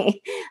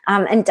 actually,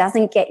 and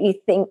doesn't get you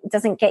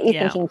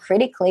thinking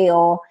critically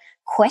or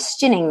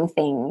questioning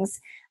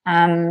things.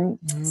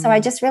 So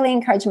I just really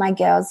encourage my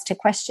girls to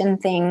question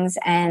things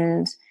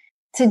and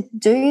to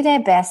do their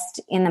best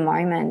in the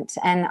moment.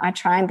 And I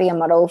try and be a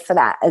model for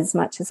that as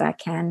much as I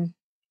can.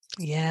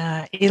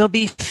 Yeah, it'll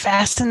be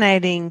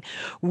fascinating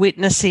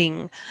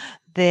witnessing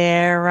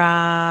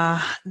their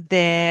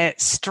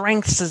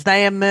strengths as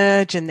they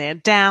emerge, and their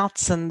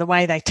doubts, and the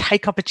way they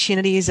take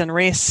opportunities and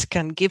risk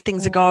and give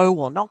things a go,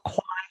 or not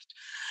quite.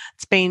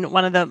 It's been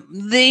one of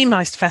the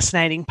most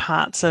fascinating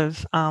parts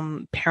of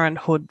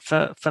parenthood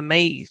for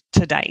me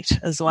to date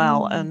as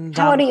well. And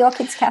how old are your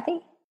kids, Kathy?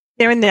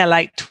 They're in their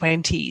late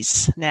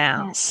 20s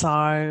now. Yeah.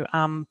 So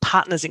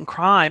partners in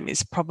crime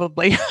is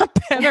probably a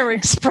better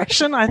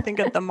expression, I think,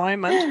 at the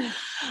moment.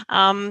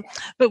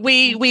 But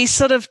we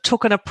sort of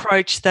took an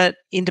approach that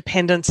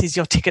independence is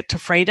your ticket to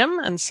freedom.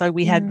 And so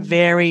we had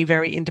very,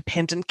 very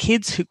independent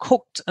kids who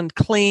cooked and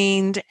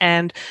cleaned,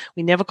 and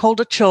we never called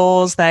it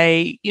chores.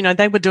 They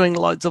were doing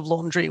loads of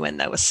laundry when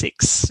they were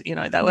 6.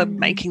 They were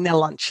making their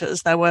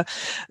lunches. They were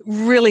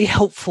really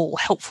helpful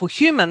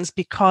humans,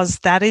 because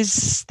that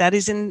is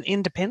in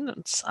independence.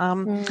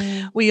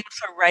 We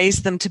also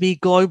raised them to be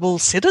global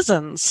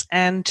citizens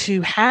and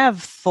to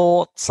have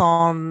thoughts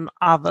on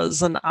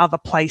others and other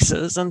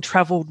places, and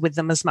travelled with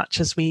them as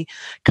much as we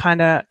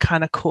kind of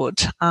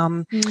could,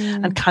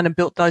 and kind of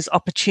built those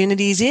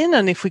opportunities in.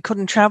 And if we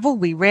couldn't travel,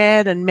 we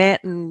read and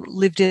met and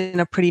lived in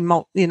a pretty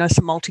some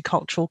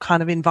multicultural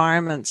kind of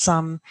environments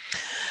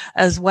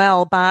as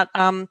well. But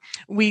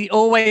we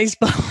always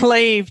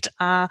believed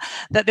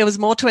that there was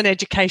more to an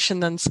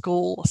education than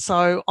school.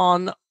 So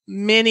on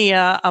many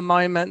a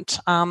moment,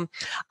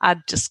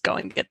 I'd just go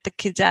and get the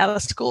kids out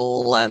of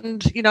school,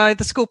 and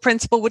the school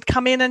principal would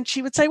come in and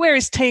she would say, "Where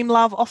is Team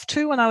Love off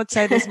to?" And I would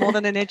say, "There's more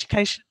than an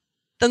education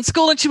than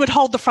school." And she would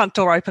hold the front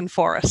door open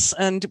for us,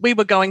 and we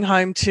were going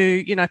home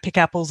to pick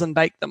apples and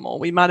bake them, or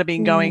we might have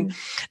been going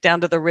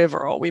down to the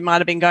river, or we might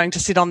have been going to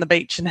sit on the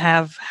beach and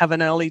have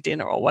an early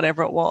dinner, or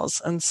whatever it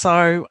was. And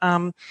so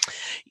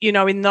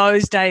in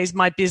those days,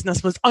 my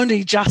business was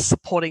only just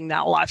supporting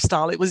that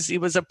lifestyle. It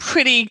was a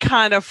pretty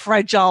kind of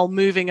fragile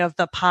moving of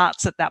the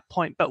parts at that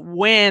point. But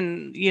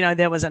when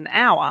there was an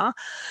hour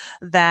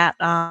that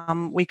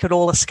we could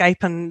all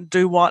escape and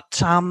do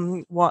what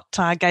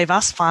gave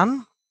us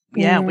fun,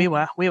 we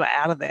were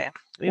out of there.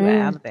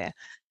 Out of there.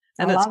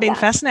 And it's been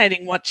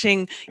fascinating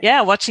watching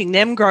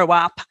them grow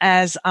up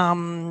as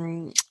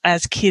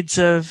kids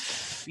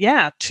of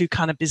two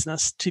kind of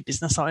business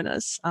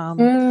owners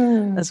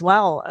as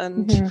well.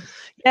 And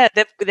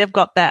they've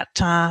got that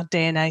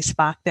DNA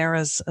spark there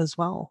as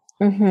well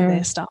for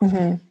their stuff.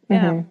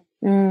 Amazing.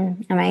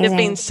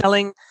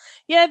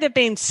 They've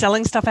been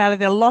selling stuff out of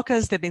their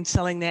lockers. They've been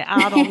selling their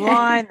art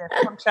online.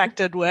 They've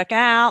contracted work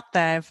out.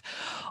 They've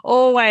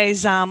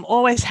always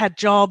had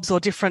jobs or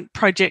different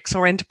projects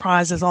or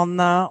enterprises on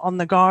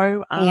the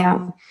go.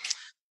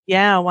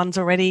 One's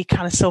already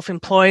kind of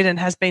self-employed and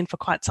has been for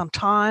quite some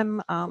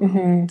time.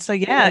 So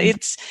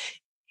it's.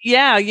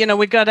 I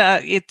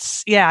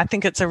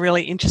think it's a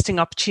really interesting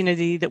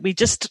opportunity that we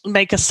just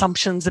make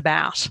assumptions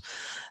about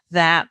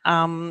that.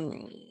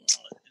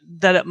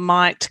 That it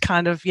might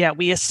kind of,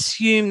 we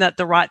assume that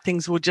the right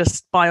things will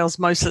just by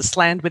osmosis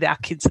land with our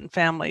kids and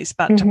families,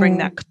 but to bring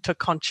that to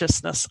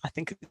consciousness, I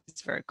think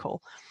it's very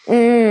cool.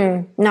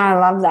 No, I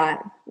love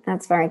that.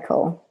 That's very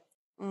cool.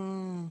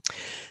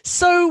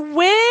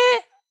 So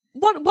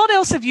what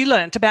else have you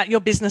learned about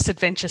your business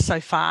adventure so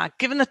far?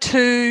 Given the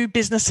 2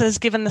 businesses,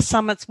 given the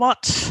summits,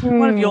 what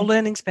have your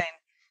learnings been?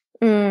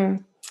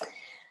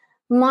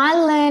 My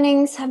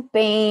learnings have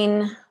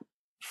been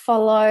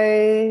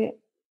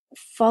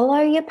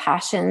follow your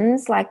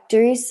passions. Like,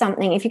 do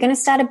something. If you're going to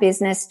start a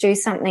business, do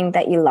something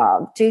that you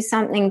love. Do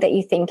something that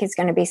you think is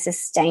going to be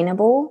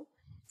sustainable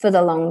for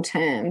the long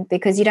term,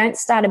 because you don't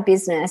start a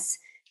business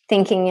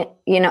thinking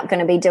you're not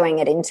going to be doing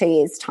it in 2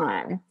 years'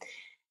 time.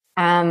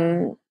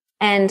 And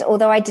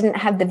although I didn't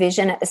have the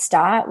vision at the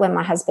start when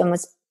my husband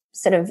was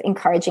sort of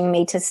encouraging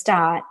me to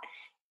start,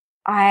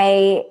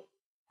 I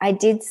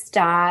did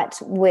start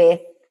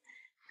with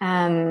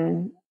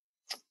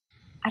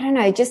I don't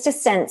know, just a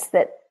sense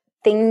that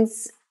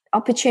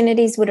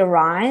opportunities would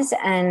arise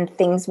and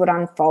things would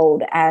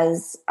unfold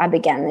as I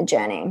began the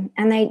journey.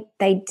 And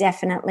they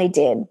definitely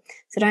did.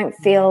 So I didn't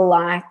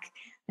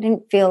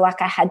feel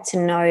like I had to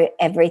know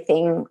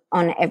everything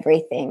on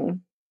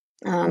everything.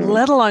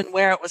 Let alone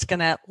where it was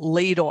going to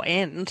lead or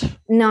end.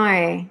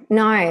 No.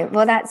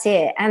 Well, that's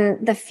it.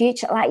 And the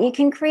future, like, you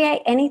can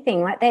create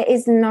anything. Like, there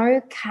is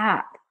no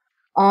cap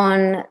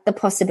on the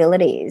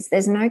possibilities.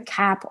 There's no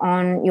cap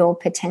on your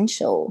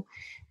potential.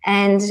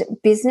 And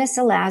business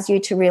allows you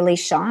to really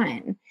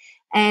shine.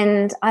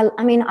 And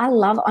I mean, I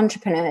love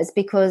entrepreneurs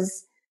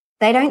because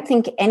they don't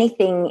think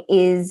anything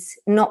is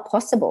not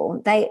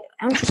possible.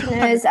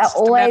 Entrepreneurs are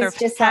always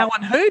just how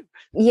and who.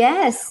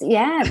 Yes,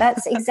 yeah,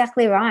 that's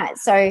exactly right.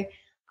 So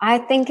I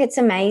think it's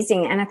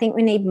amazing, and I think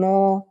we need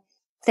more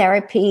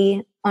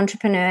therapy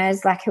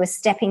entrepreneurs, like, who are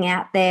stepping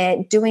out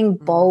there, doing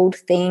bold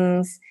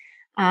things,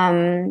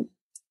 and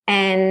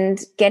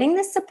getting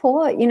the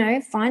support.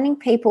 Finding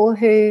people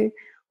who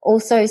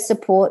also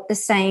support the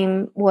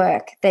same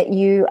work that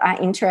you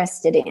are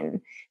interested in,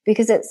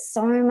 because it's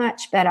so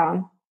much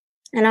better.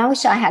 And I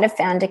wish I had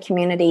found a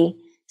community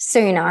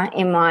sooner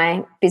in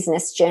my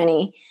business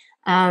journey,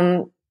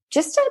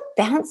 just to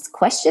bounce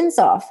questions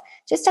off,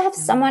 just to have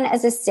someone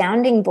as a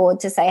sounding board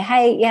to say,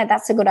 hey, yeah,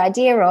 that's a good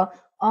idea, or,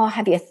 oh,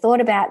 have you thought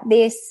about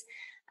this?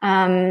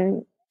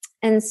 And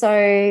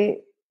so,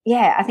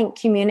 yeah, I think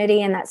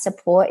community and that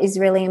support is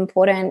really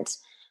important.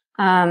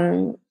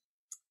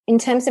 In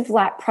terms of,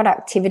 like,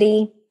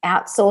 productivity,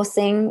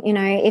 outsourcing,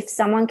 if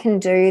someone can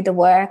do the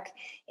work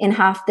in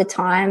half the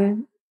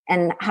time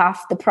and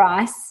half the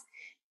price,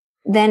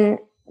 then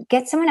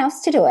get someone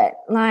else to do it.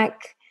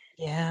 Like,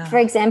 for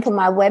example,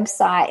 my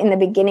website, in the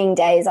beginning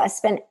days, I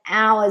spent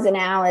hours and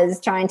hours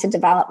trying to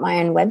develop my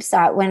own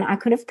website when I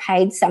could have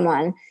paid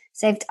someone,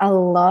 saved a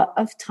lot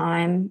of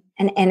time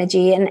and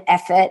energy and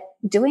effort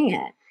doing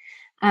it.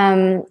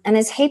 And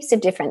there's heaps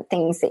of different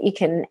things that you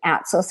can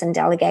outsource and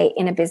delegate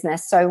in a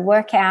business. So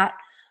work out,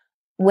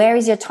 where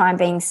is your time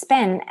being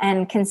spent,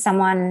 and can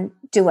someone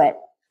do it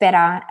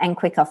better and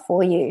quicker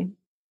for you?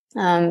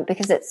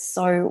 Because it's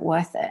so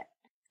worth it.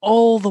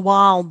 All the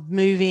while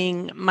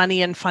moving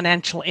money and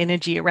financial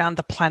energy around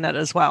the planet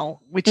as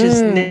well, which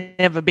has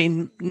never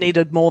been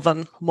needed more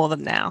than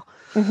now.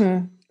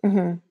 Mm-hmm.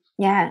 Mm-hmm.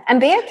 Yeah. And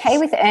be okay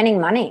with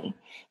earning money.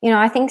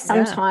 I think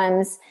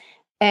sometimes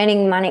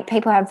earning money,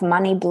 people have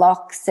money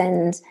blocks,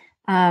 and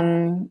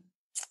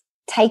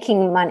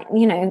taking money,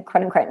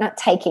 quote unquote, not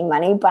taking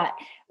money, but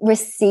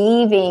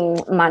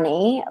receiving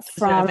money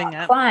from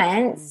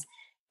clients,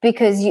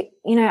 because,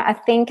 I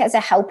think as a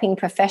helping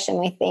profession,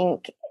 we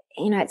think,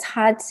 it's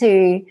hard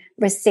to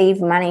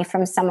receive money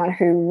from someone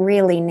who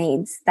really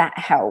needs that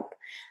help.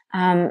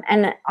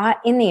 And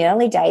in the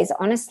early days,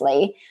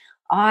 honestly,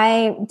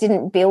 I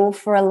didn't bill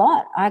for a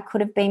lot. I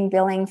could have been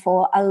billing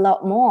for a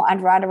lot more.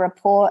 I'd write a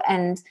report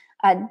and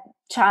I'd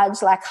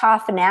charge like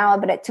half an hour,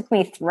 but it took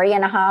me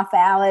 3.5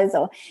 hours,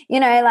 or,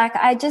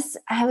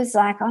 I was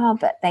like, oh,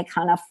 but they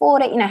can't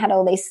afford it. I had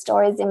all these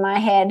stories in my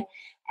head.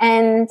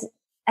 And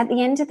at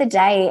the end of the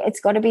day, it's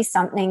got to be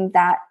something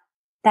that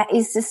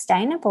is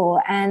sustainable,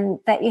 and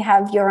that you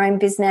have your own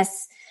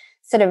business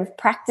sort of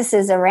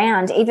practices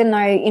around. Even though,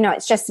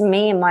 it's just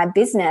me and my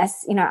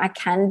business, I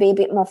can be a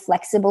bit more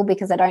flexible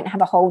because I don't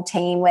have a whole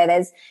team where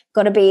there's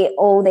got to be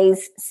all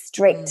these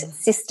strict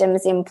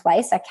systems in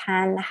place. I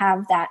can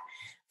have that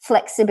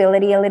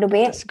flexibility a little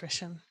bit.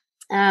 Discretion.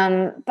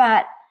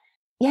 But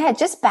yeah,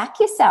 just back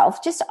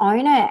yourself, just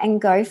own it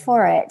and go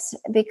for it,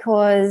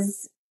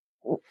 because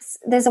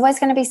there's always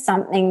going to be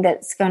something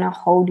that's going to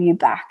hold you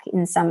back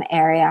in some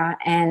area.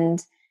 And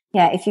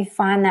yeah, if you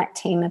find that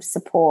team of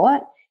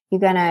support,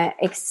 you're going to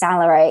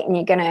accelerate and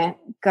you're going to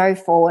go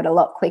forward a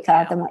lot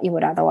quicker than what you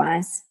would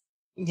otherwise.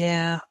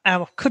 Yeah,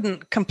 I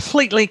couldn't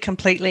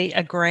completely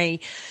agree.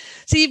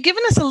 So you've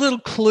given us a little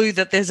clue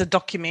that there's a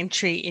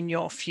documentary in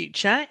your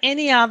future.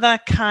 Any other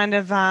kind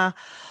of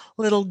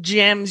little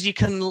gems you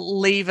can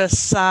leave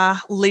us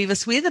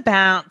with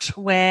about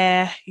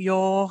where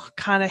you're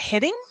kind of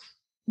heading?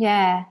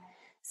 Yeah.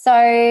 So,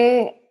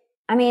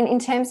 I mean, in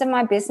terms of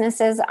my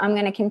businesses, I'm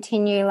going to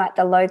continue like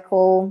the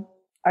local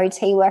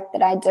OT work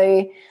that I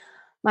do.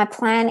 My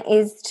plan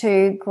is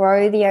to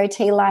grow the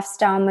OT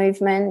lifestyle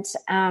movement.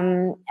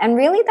 And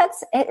really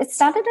it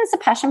started as a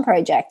passion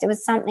project. It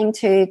was something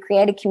to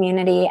create a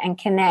community and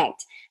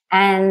connect.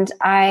 And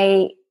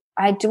I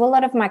do a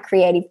lot of my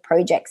creative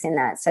projects in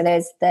that. So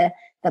there's the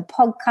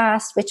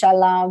podcast, which I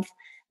love.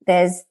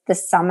 There's the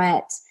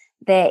summit.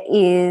 There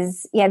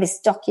is, this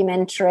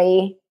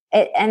documentary.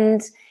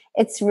 And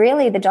it's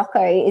really, the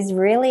doco is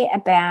really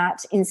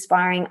about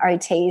inspiring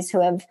OTs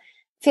who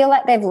feel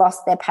like they've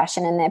lost their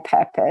passion and their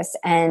purpose,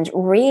 and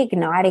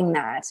reigniting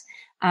that.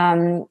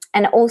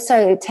 And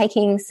also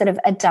taking sort of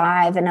a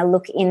dive and a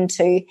look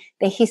into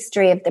the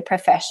history of the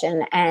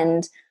profession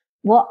and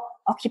what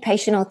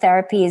occupational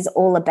therapy is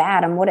all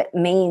about and what it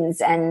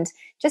means, and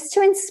just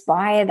to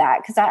inspire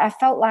that, because I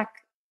felt like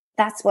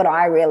that's what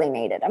I really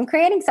needed. I'm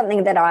creating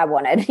something that I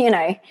wanted,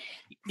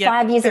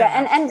 5 years ago,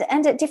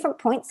 and at different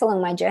points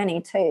along my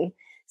journey too.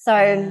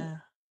 So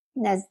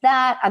there's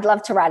that. I'd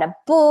love to write a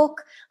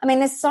book. I mean,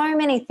 there's so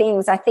many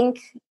things. I think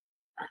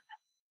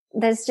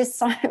there's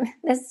so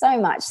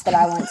much that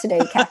I want to do,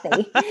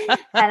 Kathy.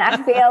 And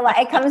I feel like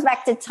it comes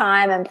back to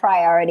time and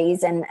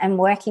priorities and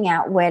working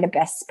out where to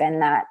best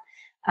spend that.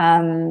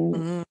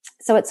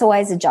 So it's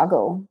always a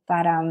juggle.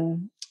 But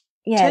turn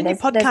your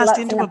podcast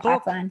into a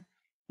book. Pipeline.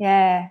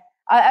 Yeah.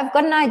 I've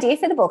got an idea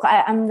for the book.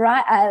 I'm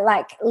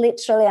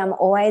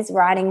always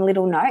writing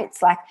little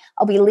notes. Like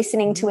I'll be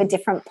listening to a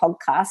different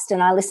podcast,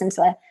 and I listen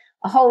to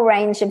a whole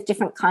range of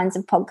different kinds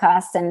of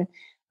podcasts, and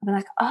I'm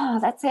like, oh,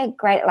 that's a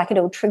great, like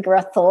it'll trigger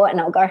a thought,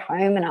 and I'll go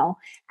home and I'll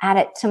add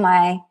it to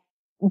my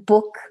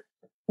book,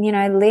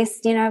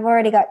 list. I've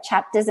already got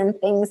chapters and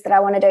things that I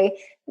want to do.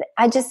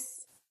 I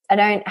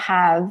don't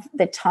have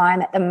the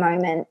time at the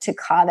moment to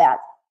carve out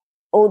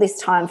all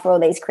this time for all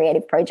these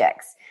creative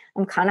projects.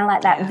 I'm kind of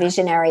like that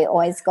visionary,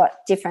 always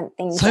got different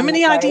things. So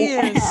many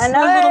ideas, so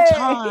little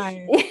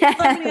time. Yeah,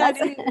 so many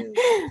ideas.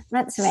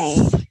 That's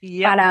me.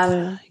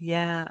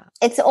 Yeah, but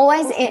it's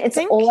always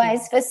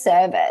for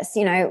service.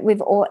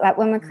 We've all, like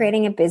when we're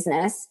creating a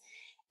business,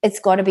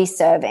 it's got to be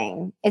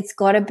serving. It's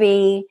got to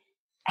be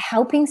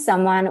helping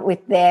someone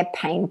with their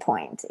pain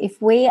point. If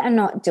we are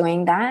not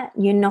doing that,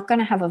 you're not going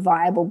to have a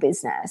viable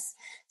business.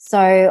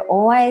 So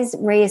always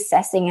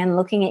reassessing and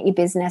looking at your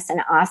business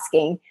and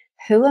asking,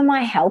 who am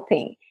I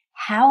helping?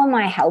 How am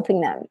I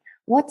helping them?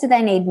 What do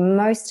they need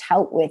most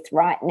help with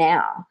right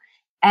now?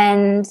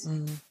 And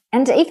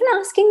even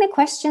asking the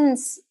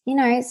questions,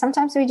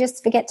 sometimes we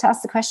just forget to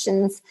ask the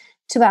questions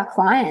to our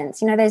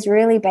clients. There's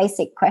really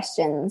basic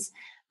questions.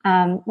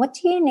 What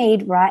do you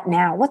need right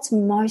now? What's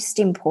most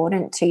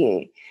important to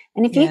you?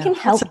 And if you can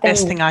help them, what's the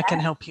best thing I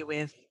can help you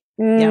with?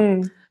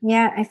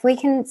 If we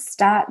can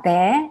start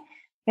there,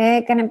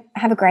 they're going to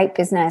have a great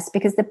business,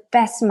 because the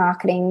best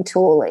marketing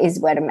tool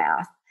is word of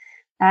mouth.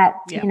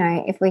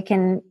 If we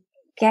can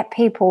get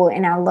people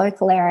in our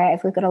local area,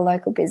 if we've got a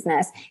local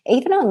business,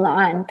 even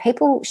online,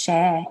 people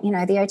share,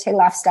 the OT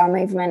lifestyle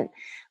movement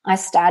I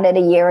started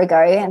a year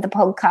ago, and the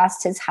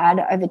podcast has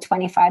had over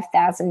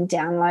 25,000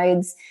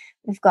 downloads.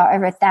 We've got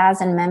over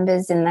 1,000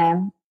 members in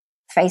the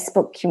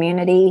Facebook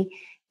community.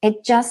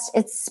 It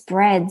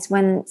spreads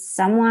when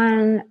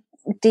someone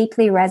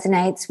deeply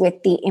resonates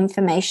with the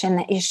information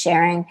that you're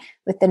sharing,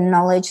 with the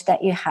knowledge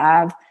that you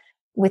have,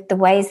 with the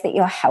ways that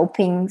you're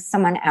helping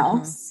someone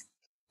else,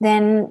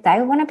 then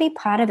they want to be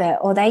part of it,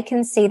 or they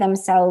can see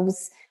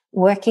themselves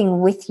working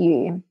with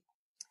you.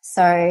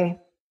 So,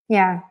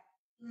 yeah.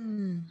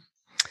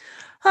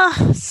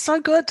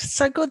 So good.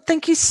 So good.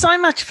 Thank you so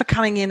much for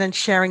coming in and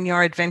sharing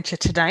your adventure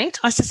to date.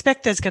 I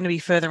suspect there's going to be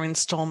further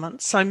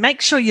installments. So make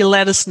sure you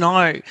let us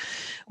know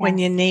when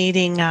you're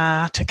needing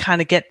to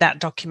kind of get that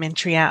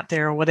documentary out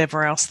there, or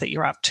whatever else that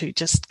you're up to.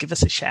 Just give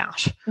us a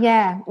shout.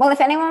 Yeah. Well, if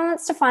anyone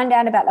wants to find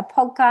out about the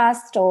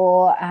podcast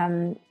or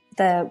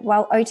the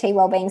OT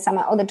Wellbeing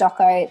Summit or the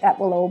doco, that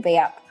will all be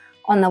up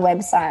on the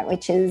website,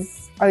 which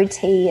is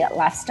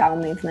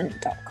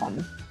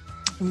otlifestylemovement.com.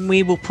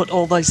 We will put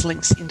all those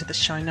links into the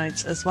show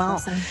notes as well.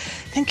 Awesome.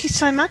 Thank you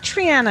so much,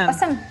 Rhiannon.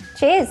 Awesome.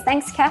 Cheers.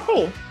 Thanks,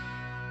 Kathy.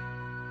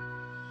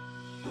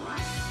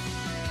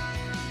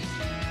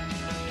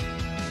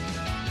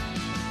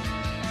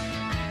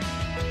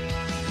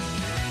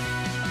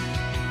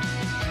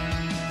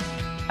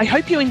 I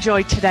hope you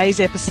enjoyed today's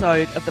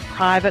episode of the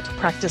Private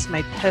Practice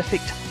Made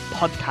Perfect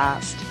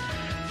podcast.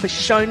 For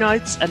show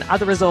notes and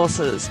other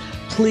resources,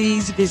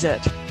 please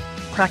visit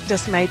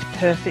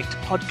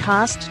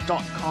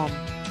practicemadeperfectpodcast.com.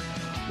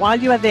 While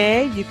you are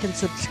there, you can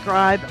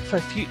subscribe for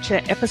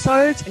future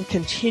episodes and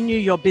continue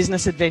your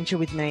business adventure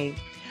with me.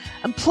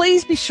 And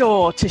please be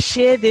sure to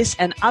share this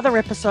and other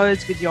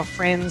episodes with your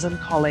friends and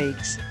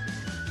colleagues.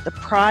 The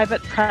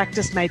Private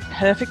Practice Made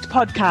Perfect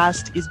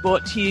podcast is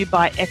brought to you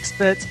by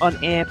Experts on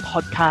Air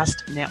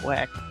Podcast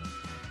Network.